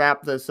kind of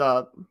wrap this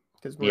up,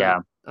 because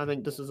I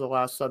think this is the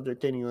last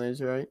subject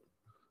anyways, right?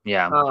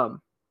 Yeah.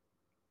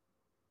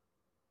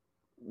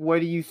 What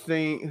do you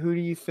think? Who do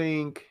you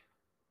think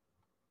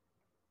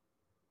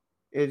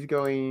is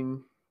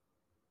going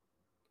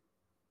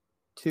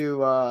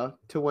to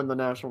win the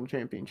national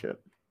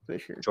championship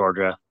this year?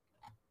 Georgia.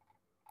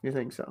 You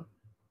think so?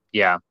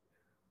 Yeah.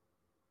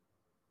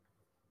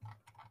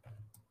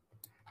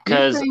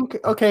 Because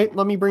okay,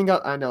 let me bring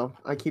up. I know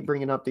I keep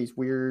bringing up these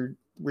weird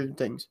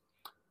things.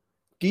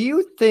 Do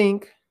you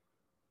think?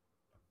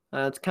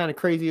 It's kind of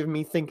crazy of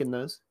me thinking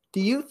this. Do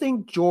you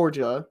think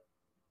Georgia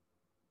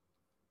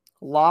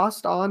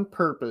lost on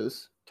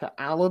purpose to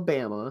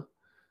Alabama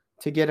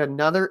to get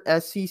another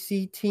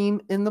SEC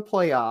team in the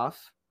playoff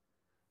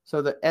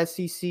so the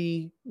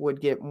SEC would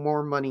get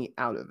more money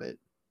out of it?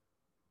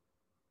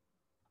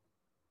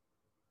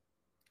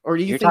 Or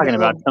do you think talking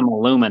about some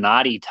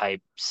Illuminati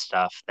type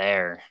stuff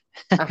there?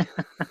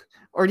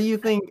 Or do you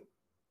think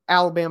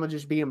Alabama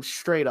just beat them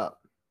straight up?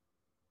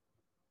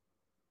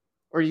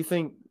 Or do you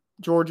think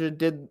Georgia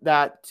did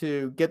that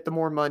to get the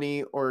more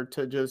money or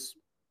to just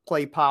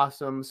play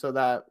possum so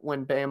that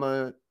when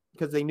Bama,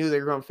 because they knew they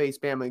were going to face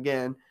Bama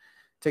again,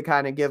 to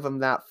kind of give them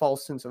that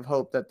false sense of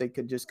hope that they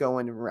could just go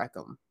in and wreck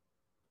them?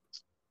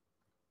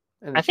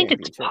 I think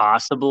it's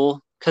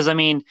possible because, I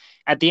mean,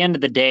 at the end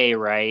of the day,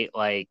 right,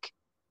 like,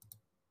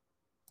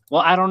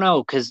 well, I don't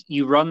know, because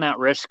you run that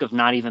risk of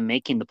not even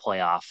making the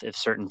playoff if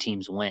certain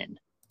teams win.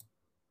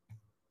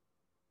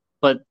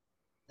 But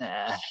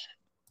I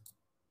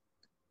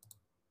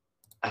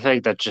feel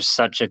like that's just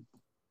such a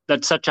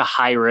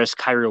high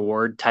risk, high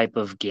reward type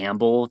of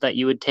gamble that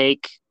you would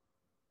take.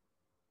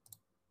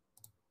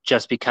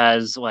 Just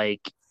because,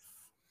 like,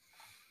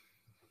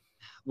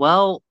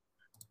 well,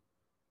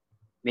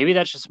 maybe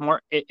that's just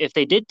more, if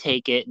they did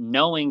take it,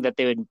 knowing that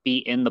they would be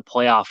in the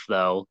playoff,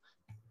 though,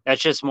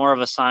 that's just more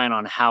of a sign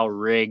on how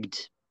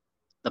rigged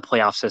the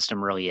playoff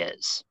system really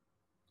is.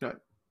 Right.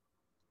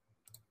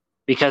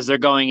 Because they're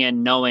going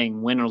in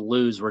knowing win or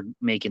lose, we're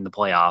making the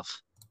playoff.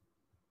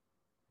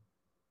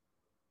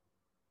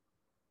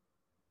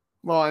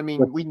 Well, I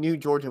mean, we knew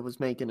Georgia was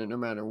making it no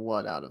matter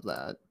what out of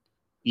that.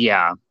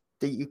 Yeah.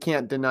 You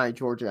can't deny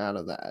Georgia out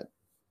of that.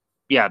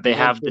 Yeah, they They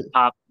went have the through,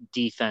 top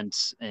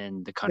defense in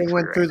the they country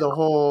went right through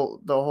now.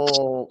 the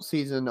whole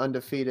season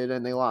undefeated,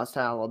 and they lost to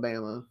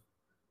Alabama.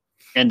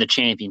 In the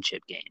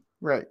championship game.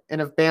 Right.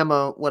 And if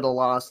Bama would have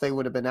lost, they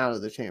would have been out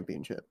of the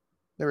championship.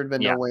 There would have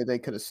been no Yeah. way they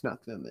could have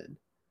snuck them in.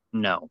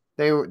 No.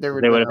 There would They have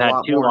would been have a had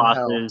lot two more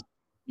losses. hell.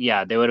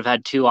 Yeah, they would have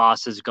had two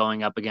losses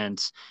going up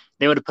against.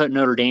 They would have put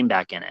Notre Dame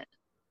back in it.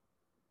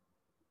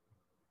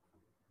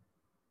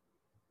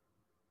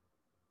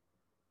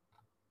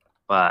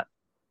 But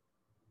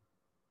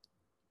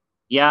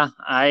yeah,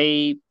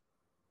 I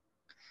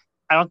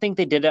don't think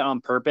they did it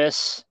on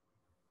purpose,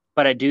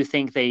 but I do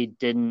think they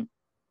didn't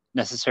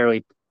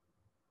necessarily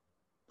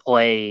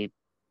play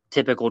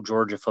typical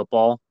Georgia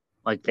football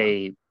like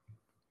they,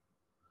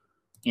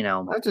 were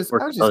I was just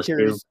supposed to.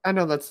 curious. I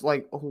know that's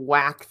like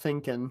whack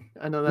thinking.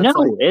 I know No, that's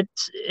like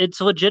it's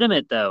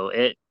legitimate though.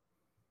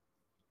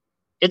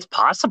 It's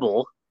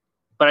possible,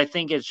 but I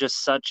think it's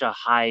just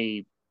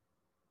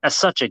that's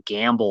such a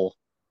gamble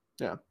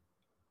yeah.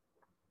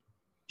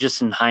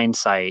 just in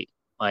hindsight.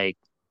 Like,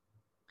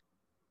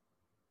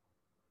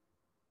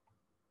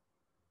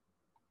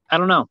 I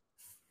don't know.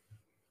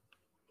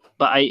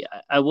 But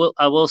I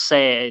will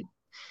say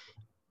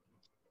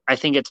I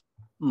think it's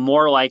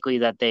more likely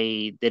that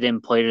they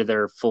didn't play to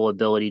their full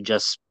ability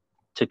just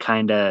to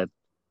kind of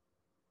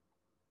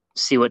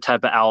see what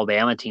type of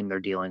Alabama team they're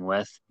dealing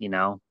with,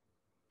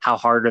 how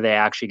hard are they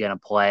actually going to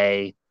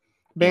play,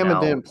 you Bama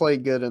know. didn't play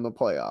good in the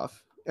playoff.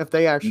 If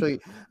they actually,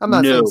 I'm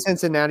not saying No.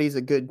 Cincinnati's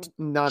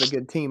not a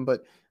good team,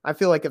 but I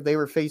feel like if they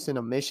were facing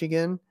a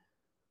Michigan,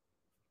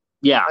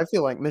 Yeah, I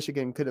feel like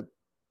Michigan could have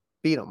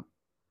beat them.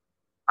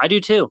 I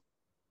do too.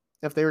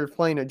 If they were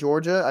playing a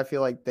Georgia, I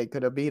feel like they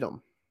could have beat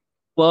them.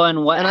 Well,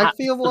 and what And I happened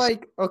feel was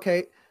like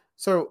okay,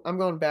 so I'm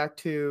going back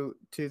to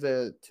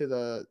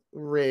the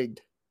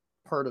rigged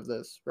part of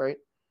this, right?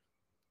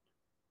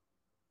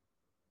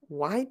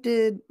 Why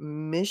did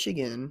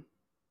Michigan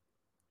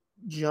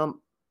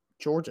jump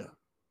Georgia?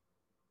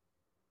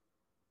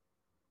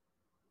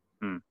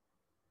 hmm,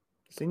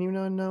 Does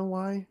anyone know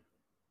why?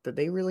 Did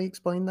they really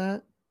explain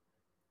that?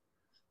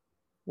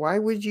 Why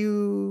would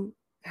you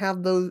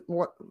have those?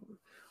 What? I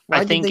Why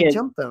did think they it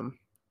jump them?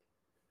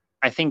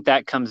 I think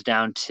that comes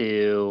down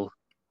to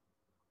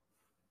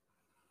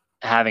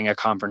having a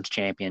conference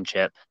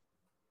championship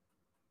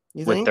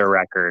You with their think?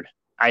 record.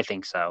 I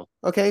think so.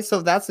 Okay, so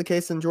if that's the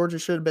case, then Georgia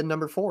should have been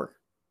number 4.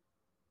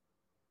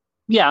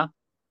 Yeah,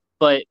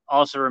 but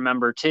also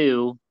remember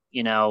too,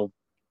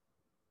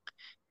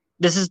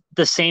 this is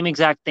the same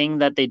exact thing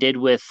that they did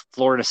with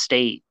Florida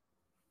State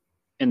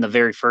in the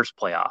very first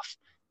playoff.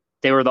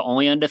 They were the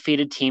only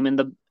undefeated team in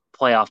the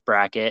playoff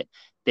bracket.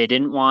 They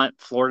didn't want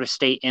Florida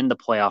State in the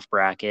playoff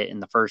bracket in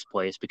the first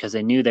place because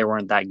they knew they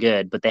weren't that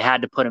good, but they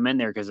had to put them in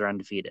there because they're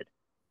undefeated.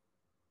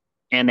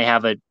 And they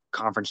have a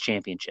conference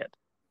championship.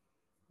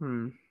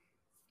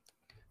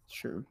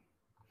 True.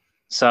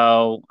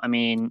 So, I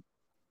mean,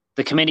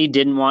 the committee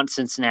didn't want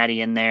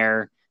Cincinnati in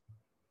there.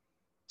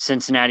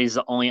 Cincinnati's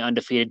the only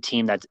undefeated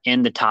team that's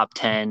in the top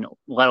 10,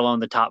 let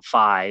alone the top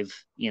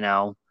 5,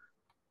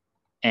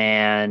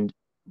 and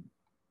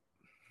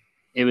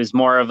it was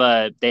more of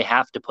a they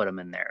have to put them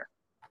in there,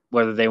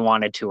 whether they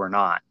wanted to or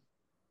not,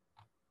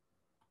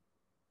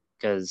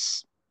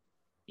 because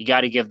you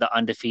got to give the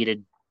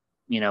undefeated,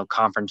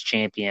 conference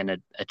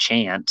champion a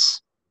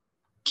chance.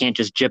 Can't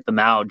just jip them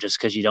out just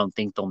because you don't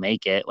think they'll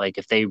make it. Like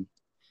if they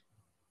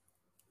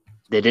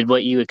did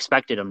what you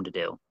expected them to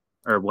do,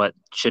 or what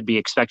should be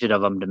expected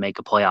of them to make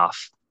a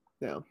playoff.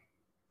 Yeah.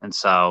 And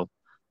so,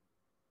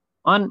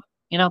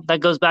 that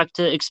goes back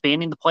to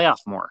expanding the playoff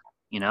more,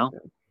 yeah.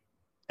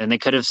 And they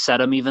could have set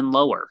them even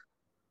lower.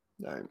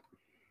 Right.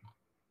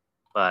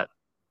 But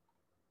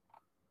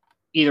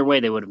either way,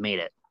 they would have made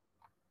it.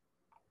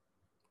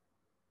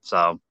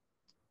 So,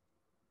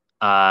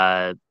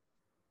 yeah,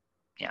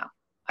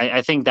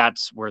 I think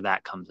that's where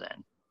that comes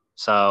in.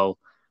 So,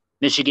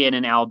 Michigan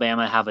and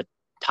Alabama have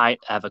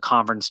a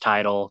conference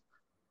title.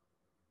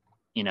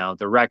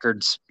 The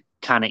records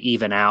kind of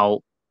even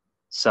out.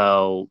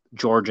 So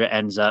Georgia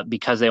ends up,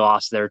 because they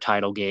lost their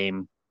title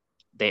game,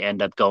 they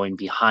end up going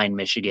behind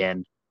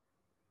Michigan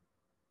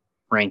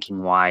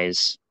ranking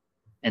wise.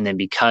 And then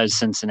because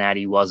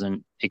Cincinnati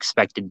wasn't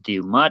expected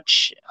to do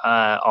much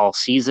all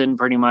season,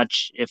 pretty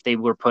much, if they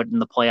were put in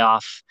the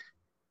playoff,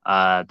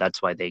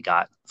 that's why they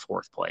got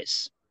 4th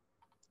place.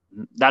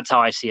 That's how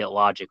I see it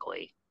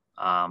logically.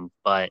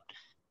 But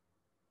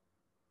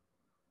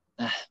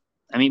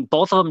I mean,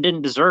 both of them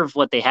didn't deserve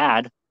what they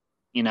had,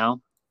 It's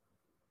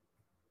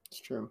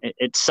true.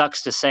 It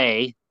sucks to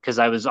say because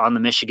I was on the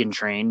Michigan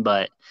train,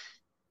 but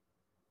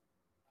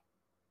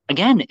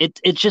again,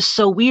 it's just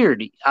so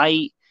weird.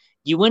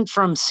 You went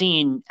from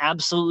seeing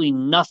absolutely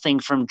nothing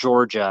from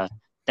Georgia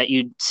that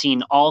you'd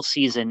seen all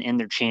season in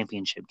their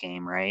championship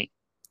game, right?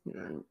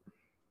 Yeah.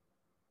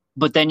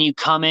 But then you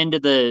come into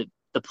the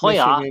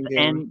playoff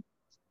and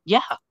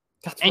yeah,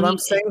 that's what I'm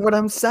saying. What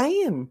I'm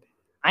saying.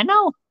 I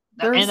know,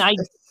 and I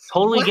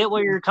totally get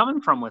where you're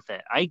coming from with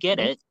it. I get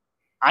it.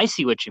 I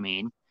see what you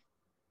mean.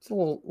 It's a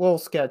little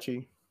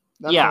sketchy.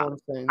 That's Yeah. all I'm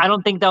saying. I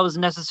don't think that was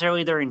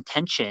necessarily their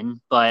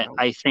intention, but No.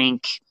 I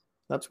think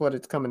That's what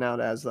it's coming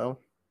out as, though.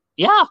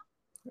 yeah.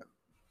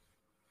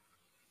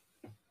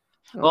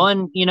 Oh. Well,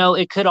 and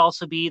it could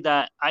also be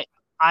that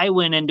I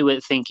went into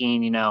it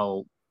thinking,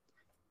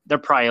 they're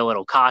probably a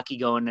little cocky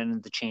going into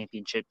the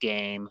championship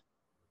game.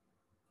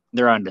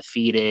 They're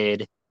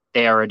undefeated.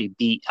 They already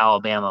beat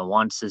Alabama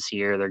once this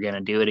year. They're going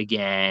to do it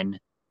again.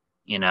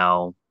 They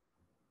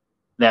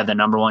have the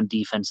number one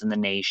defense in the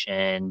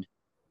nation.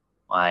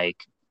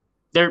 Like,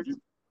 they're,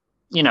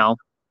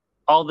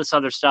 all this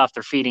other stuff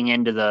they're feeding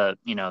into the,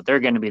 they're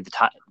going to be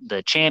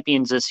the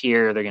champions this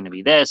year. They're going to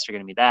be this. They're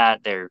going to be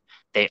that.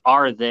 They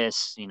are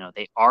this.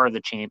 They are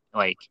the champ.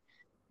 Like,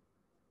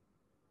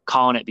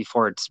 calling it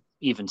before it's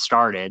even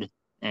started,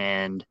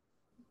 and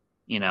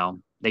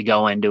they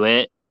go into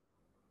it.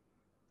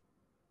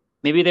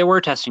 Maybe they were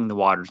testing the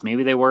waters.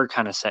 Maybe they were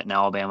kind of setting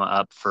Alabama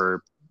up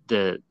for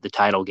the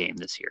title game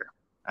this year.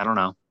 I don't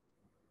know,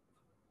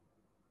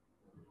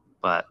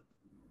 but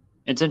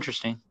it's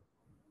interesting.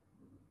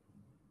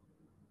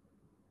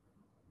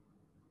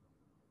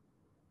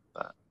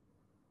 But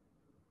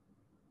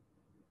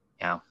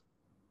yeah.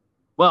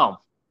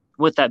 Well,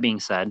 with that being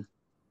said,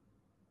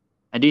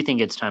 I do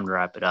think it's time to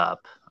wrap it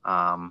up.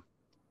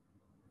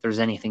 If there's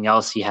anything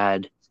else you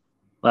had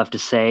left to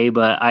say,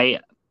 but I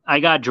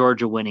got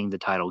Georgia winning the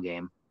title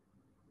game.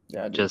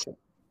 Yeah, just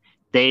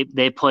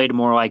they played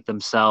more like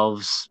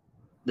themselves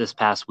this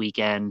past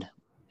weekend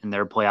in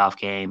their playoff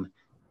game.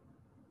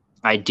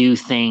 I do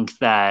think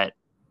that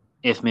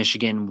if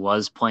Michigan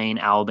was playing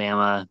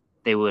Alabama,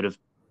 they would have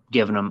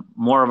given them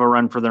more of a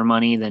run for their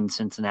money than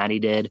Cincinnati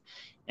did.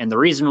 And the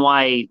reason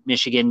why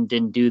Michigan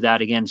didn't do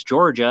that against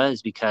Georgia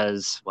is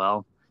because,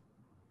 well,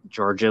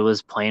 Georgia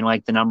was playing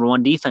like the number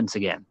one defense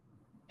again,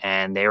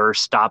 and they were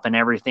stopping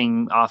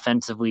everything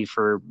offensively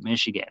for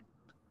Michigan.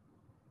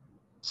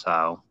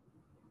 So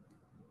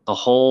the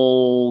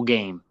whole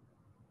game.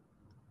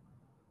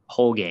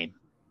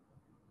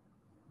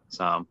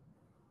 So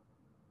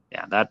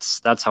yeah,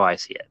 that's how I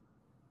see it.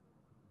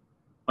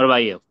 What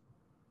about you?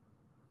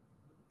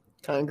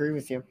 I agree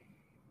with you.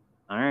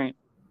 All right.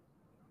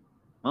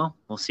 Well,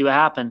 we'll see what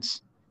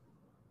happens.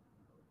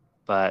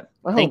 But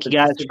thank you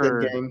guys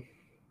for good game.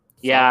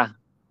 Yeah,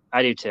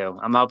 I do too.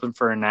 I'm hoping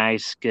for a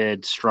nice,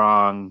 good,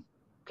 strong,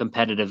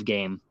 competitive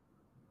game.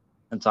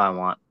 That's all I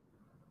want.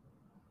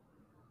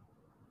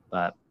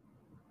 But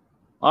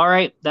all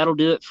right, that'll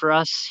do it for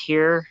us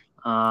here.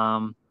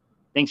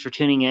 Thanks for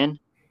tuning in,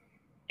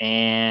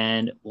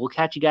 and we'll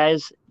catch you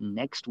guys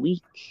next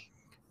week.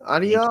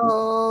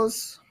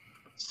 Adios.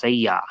 See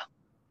ya.